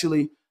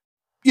actually,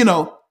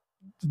 do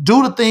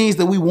the things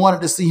that we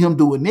wanted to see him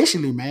do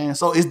initially, man.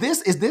 So is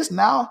this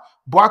now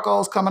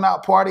Barco's coming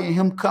out party and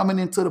him coming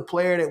into the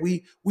player that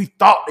we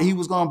thought that he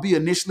was going to be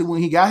initially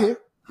when he got here?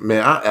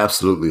 Man, I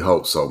absolutely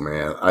hope so,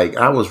 man.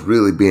 I was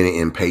really being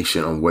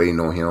impatient on waiting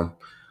on him.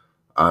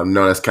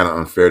 No, that's kind of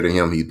unfair to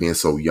him. He's being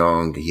so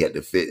young. He had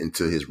to fit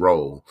into his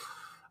role.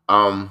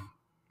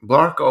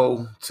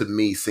 Barco, to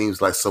me,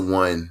 seems like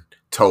someone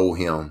told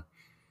him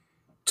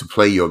to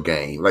play your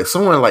game. Like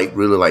someone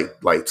really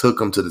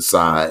took him to the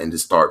side and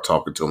just started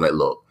talking to him like,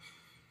 look,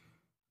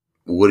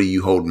 what are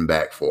you holding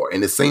back for?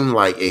 And it seemed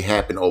like it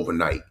happened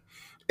overnight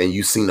and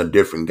you seen a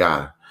different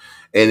guy.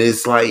 And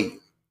it's like,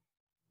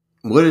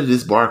 where did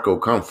this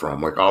Barco come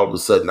from? Like all of a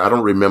sudden, I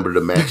don't remember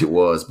the match it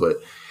was, but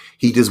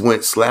he just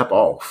went slap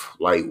off.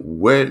 Like,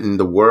 where in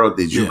the world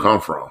did you come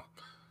from?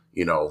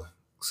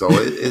 So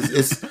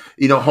it's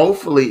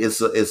hopefully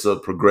it's a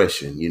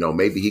progression.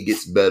 Maybe he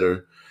gets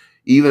better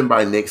even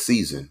by next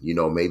season.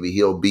 Maybe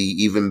he'll be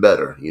even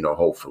better.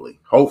 Hopefully.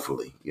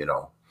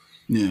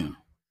 Yeah.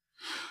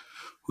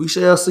 We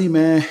shall see,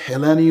 man.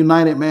 Atlanta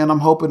United, man. I'm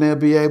hoping they'll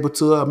be able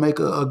to make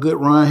a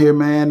good run here,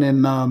 man,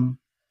 and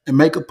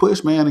make a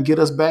push, man, and get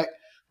us back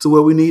to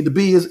where we need to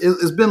be.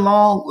 It's been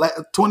long. Like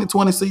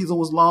 2020 season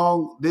was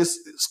long. This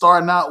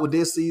starting out with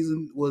this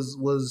season was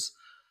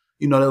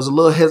there was a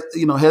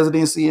little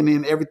hesitancy, and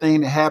then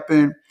everything that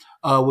happened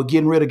with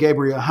getting rid of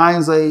Gabriel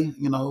Heinze,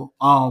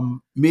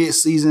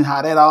 mid-season,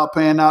 how that all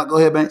panned out. Go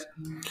ahead, Banks.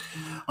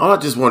 All I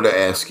just wanted to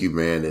ask you,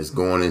 man, is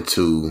going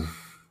into,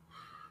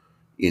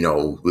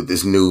 with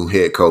this new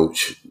head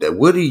coach, that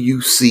what do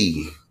you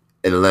see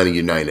in Atlanta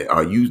United?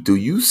 Do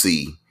you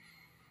see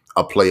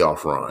a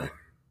playoff run?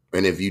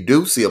 And if you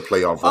do see a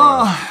playoff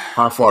run,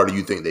 how far do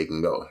you think they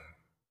can go?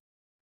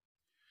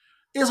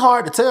 It's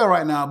hard to tell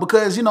right now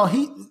because,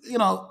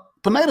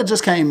 Pineda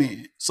just came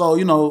in. So,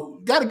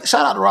 got to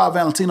shout out to Rob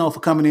Valentino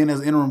for coming in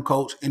as interim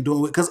coach and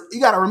doing it. Because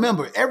you got to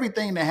remember,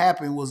 everything that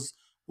happened was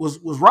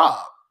Rob,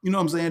 you know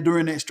what I'm saying,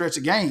 during that stretch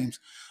of games.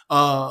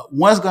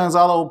 Once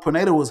Gonzalo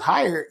Pineda was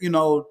hired,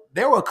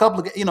 there were a couple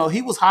of,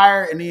 he was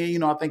hired and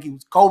then, I think he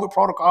was COVID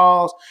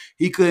protocols.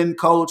 He couldn't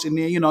coach. And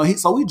then,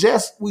 so we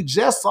just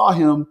saw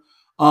him,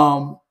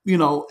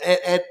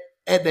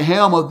 at the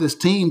helm of this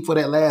team for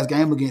that last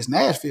game against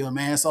Nashville,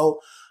 man.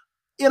 So,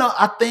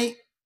 I think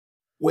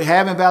with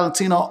having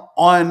Valentino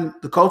on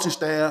the coaching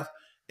staff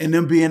and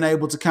them being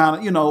able to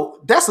kind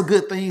of, that's a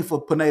good thing for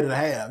Pineda to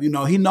have.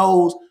 He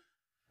knows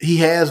he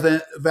has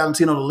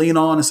Valentino to lean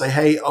on and say,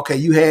 hey, okay,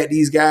 you had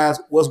these guys,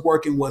 what's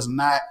working, what's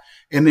not.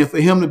 And then for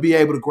him to be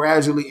able to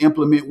gradually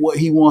implement what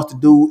he wants to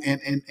do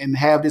and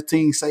have this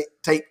team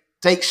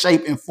take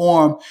shape and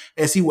form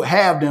as he would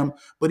have them,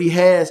 but he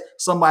has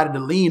somebody to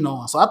lean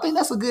on. So I think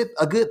that's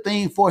a good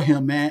thing for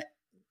him, man.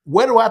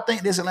 Where do I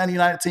think this Atlanta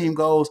United team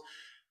goes?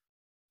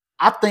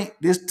 I think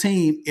this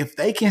team, if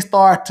they can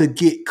start to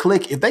get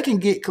clicking,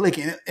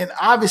 and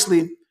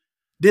obviously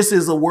this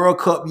is a World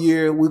Cup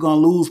year, we're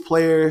going to lose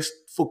players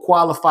for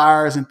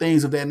qualifiers and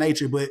things of that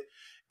nature. But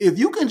if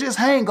you can just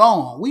hang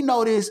on, we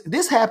know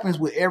this happens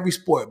with every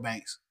sport,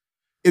 Banks.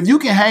 If you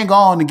can hang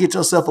on and get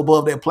yourself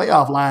above that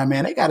playoff line,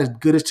 man, they got as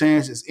good a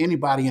chance as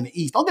anybody in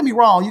the East. Don't get me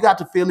wrong. You got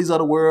the Phillies of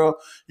the world.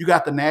 You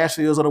got the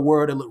Nashvilles of the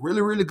world that look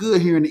really, really good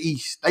here in the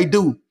East. They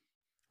do.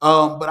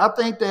 But I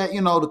think that,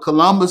 the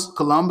Columbus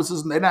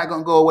is, they're not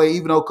going to go away,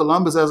 even though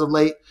Columbus as of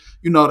late,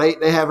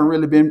 they haven't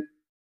really been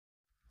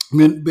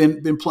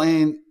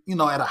playing,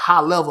 at a high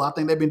level. I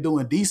think they've been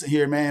doing decent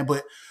here, man.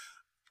 But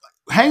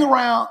hang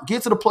around,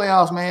 get to the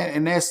playoffs, man,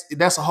 and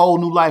that's a whole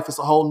new life. It's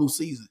a whole new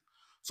season.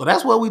 So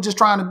that's what we just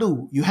trying to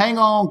do. You hang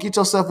on, get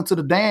yourself into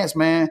the dance,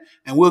 man,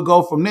 and we'll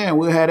go from there. And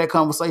we'll have that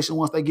conversation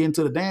once they get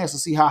into the dance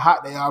and see how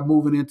hot they are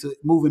moving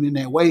in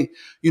that way,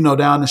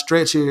 down the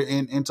stretch here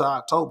into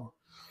October.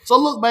 So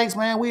look, Banks,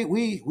 man,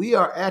 we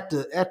are at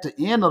the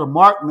end of the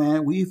mark,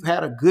 man. We've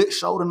had a good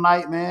show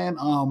tonight, man.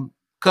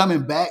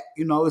 Coming back,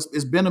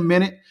 it's been a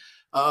minute.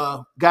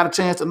 Got a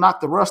chance to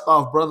knock the rust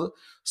off, brother.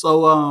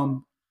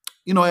 So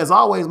as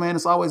always, man,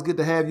 it's always good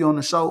to have you on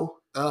the show.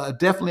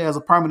 Definitely as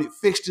a permanent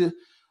fixture.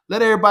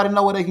 Let everybody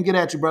know where they can get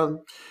at you, brother.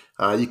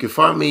 You can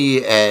find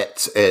me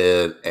at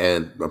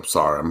and I'm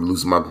sorry, I'm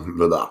losing my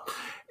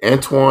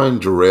Antoine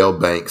Jarrell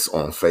Banks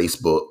on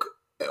Facebook,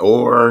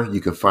 or you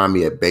can find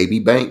me at Baby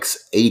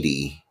Banks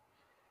 80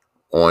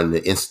 on the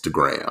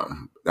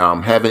Instagram. Now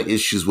I'm having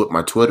issues with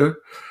my Twitter,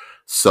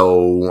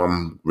 so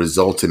I'm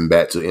resulting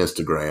back to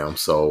Instagram.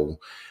 So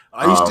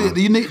are you still?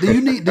 Do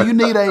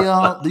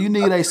you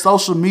need a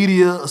social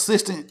media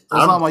assistant or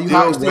something?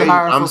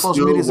 I'm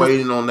still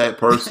waiting on that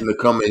person to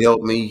come and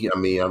help me. I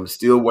mean, I'm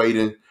still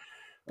waiting.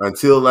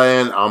 Until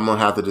then, I'm gonna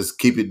have to just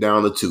keep it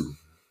down to 2: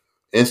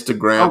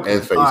 Instagram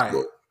and Facebook.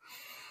 Right.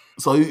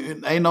 So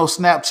ain't no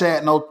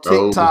Snapchat, no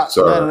TikTok,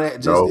 none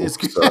of that. No,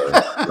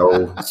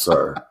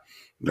 sir.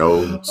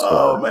 No, sir.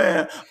 Oh,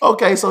 man.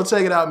 Okay, so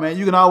check it out, man.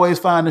 You can always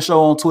find the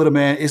show on Twitter,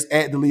 man. It's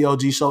at The Leo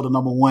G Show, the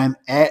number 1,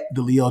 at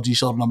The Leo G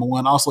Show, the number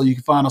 1. Also, you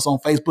can find us on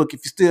Facebook.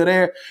 If you're still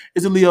there,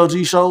 it's The Leo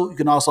G Show. You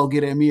can also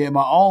get at me at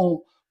my own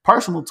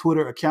personal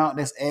Twitter account.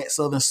 That's at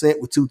Southern Set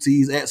with 2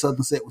 T's, at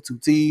Southern Set with 2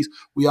 T's.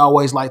 We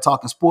always like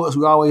talking sports.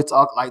 We always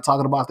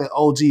talking about that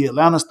OG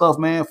Atlanta stuff,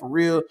 man, for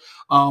real.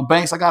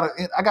 Banks, I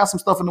got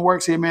some stuff in the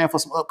works here, man, for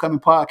some upcoming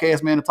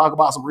podcasts, man, to talk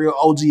about some real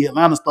OG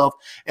Atlanta stuff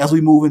as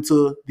we move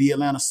into the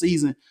Atlanta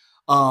season,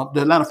 the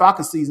Atlanta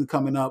Falcons season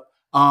coming up.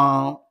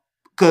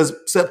 Because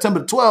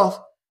September 12th,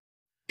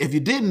 if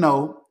you didn't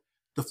know,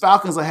 the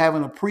Falcons are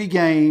having a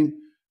pregame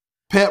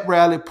pep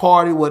rally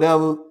party,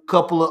 whatever.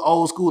 Couple of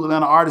old school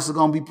Atlanta artists are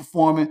going to be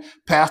performing.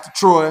 Pastor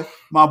Troy,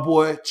 my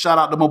boy, shout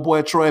out to my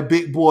boy Troy,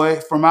 big boy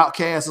from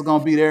Outkast is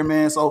going to be there,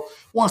 man. So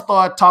want to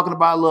start talking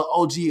about a little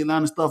OG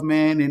Atlanta stuff,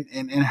 man,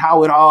 and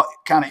how it all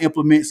kind of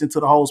implements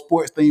into the whole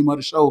sports theme of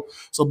the show.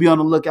 So be on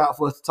the lookout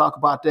for us to talk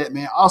about that,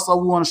 man. Also,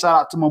 we want to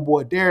shout out to my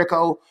boy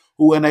Derrico,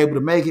 who wasn't able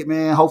to make it,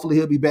 man. Hopefully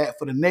he'll be back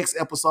for the next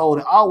episode.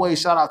 And always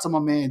shout out to my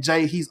man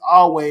Jay. He's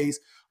always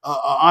an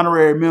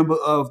honorary member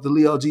of the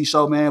Leo G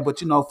Show, man. But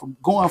from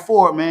going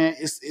forward, man,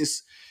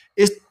 it's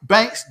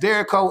Banks,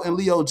 Derrico, and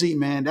Leo G,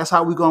 man. That's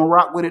how we're gonna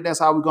rock with it. That's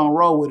how we're gonna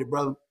roll with it,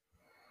 brother.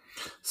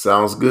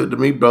 Sounds good to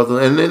me, brother.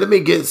 And then let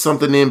me get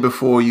something in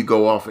before you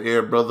go off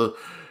air, brother.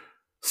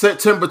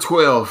 September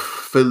 12th,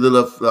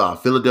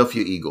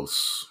 Philadelphia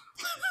Eagles.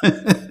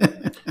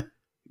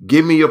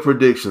 Give me your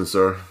prediction,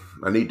 sir.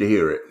 I need to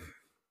hear it.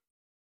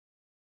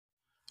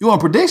 You want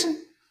a prediction?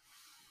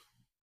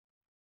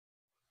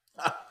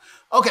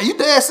 Okay, you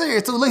dead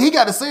serious too. Look, he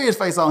got a serious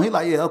face on. He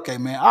like, yeah, okay,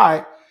 man. All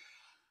right.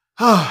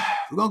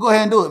 We're going to go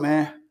ahead and do it,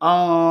 man.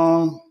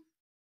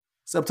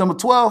 September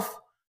 12th,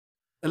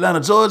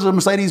 Atlanta, Georgia,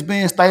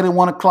 Mercedes-Benz Stadium,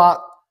 1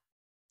 o'clock.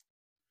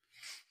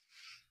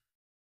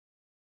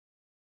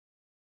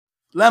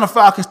 Atlanta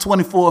Falcons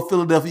 24,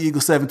 Philadelphia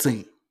Eagles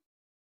 17.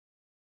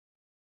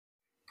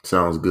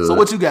 Sounds good. So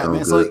what you got,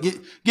 man? Good. So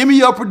give me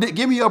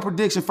your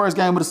prediction. First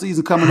game of the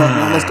season coming up,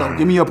 man. Let's go.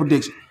 Give me your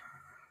prediction.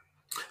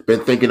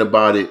 Been thinking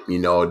about it.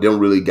 Don't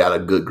really got a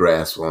good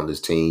grasp on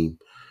this team.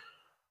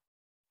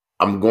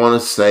 I'm going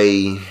to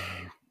say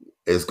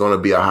it's going to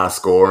be a high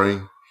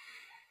scoring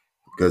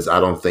because I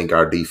don't think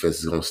our defense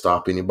is going to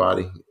stop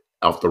anybody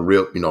off the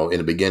rip, in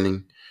the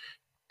beginning.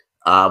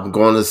 I'm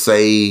going to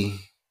say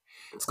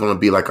it's going to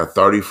be like a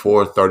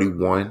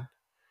 34-31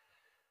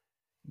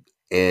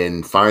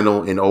 and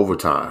final in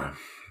overtime.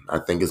 I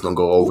think it's going to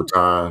go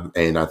overtime,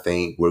 and I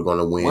think we're going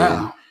to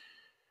win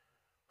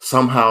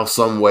somehow,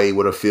 some way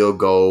with a field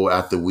goal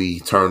after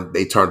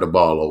they turned the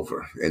ball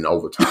over in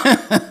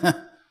overtime.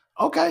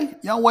 Okay,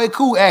 Young Way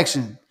Cool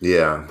action.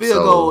 Yeah.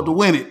 Field goal to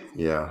win it.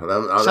 Yeah.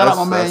 Shout out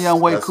my man Young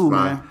Way Cool,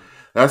 man.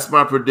 That's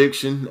my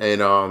prediction.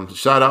 And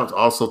shout out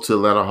also to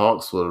Atlanta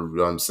Hawks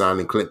for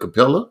signing Clint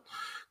Capella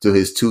to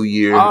his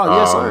 2-year,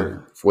 yes,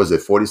 sir. Was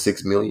it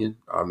 $46 million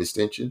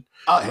extension?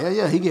 Oh, hell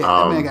yeah.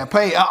 That man got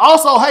paid.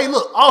 Also, hey,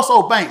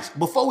 look, Banks,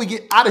 before we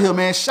get out of here,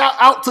 man, shout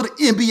out to the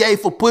NBA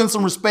for putting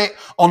some respect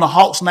on the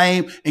Hawks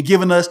name and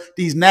giving us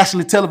these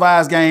nationally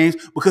televised games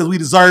because we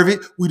deserve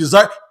it.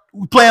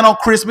 We playing on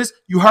Christmas.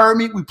 You heard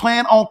me. We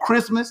playing on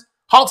Christmas.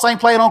 Hawks ain't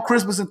played on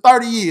Christmas in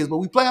 30 years, but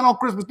we playing on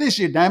Christmas this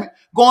year, damn it.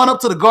 Going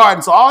up to the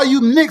Garden. So all you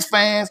Knicks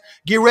fans,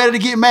 get ready to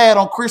get mad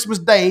on Christmas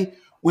Day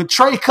when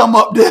Trey come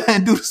up there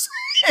and do the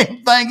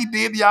same thing he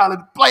did to y'all in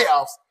the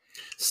playoffs.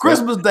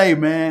 Christmas Day,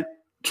 man.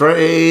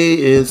 Trey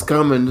is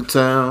coming to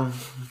town.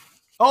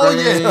 Oh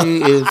yeah. Ray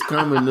is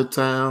coming to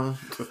town.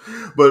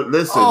 But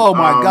listen, Oh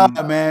my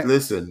God, man.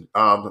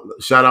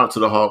 shout out to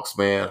the Hawks,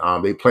 man.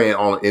 They playing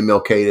on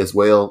MLK as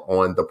well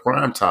on the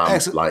primetime,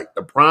 Excellent. like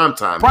the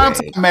primetime Prime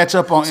game. time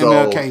matchup on So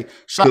MLK.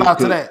 Shout out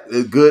to that.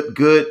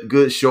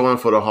 good showing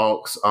for the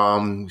Hawks.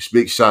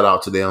 Big shout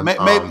out to them.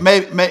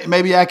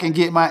 Maybe I can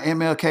get my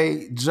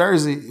MLK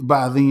jersey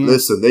by then.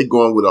 Listen, they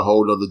going with a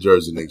whole other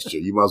jersey next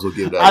year. You might as well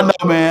give that. I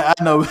know, man.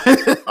 I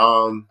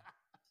know.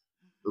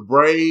 The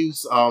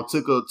Braves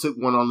took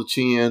one on the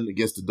chin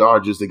against the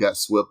Dodgers. They got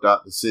swept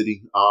out the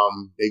city.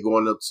 They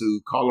going up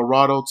to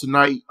Colorado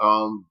tonight.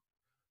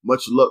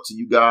 Much luck to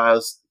you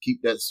guys.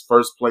 Keep that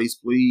first place,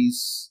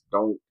 please.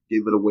 Don't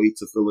give it away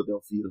to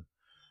Philadelphia.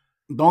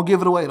 Don't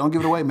give it away. Don't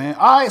give it away, man.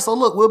 All right, so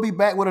look, we'll be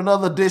back with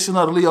another edition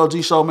of the Leo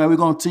G Show, man. We're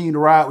going to continue to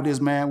ride with this,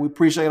 man. We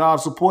appreciate all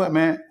the support,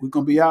 man. We're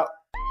going to be out.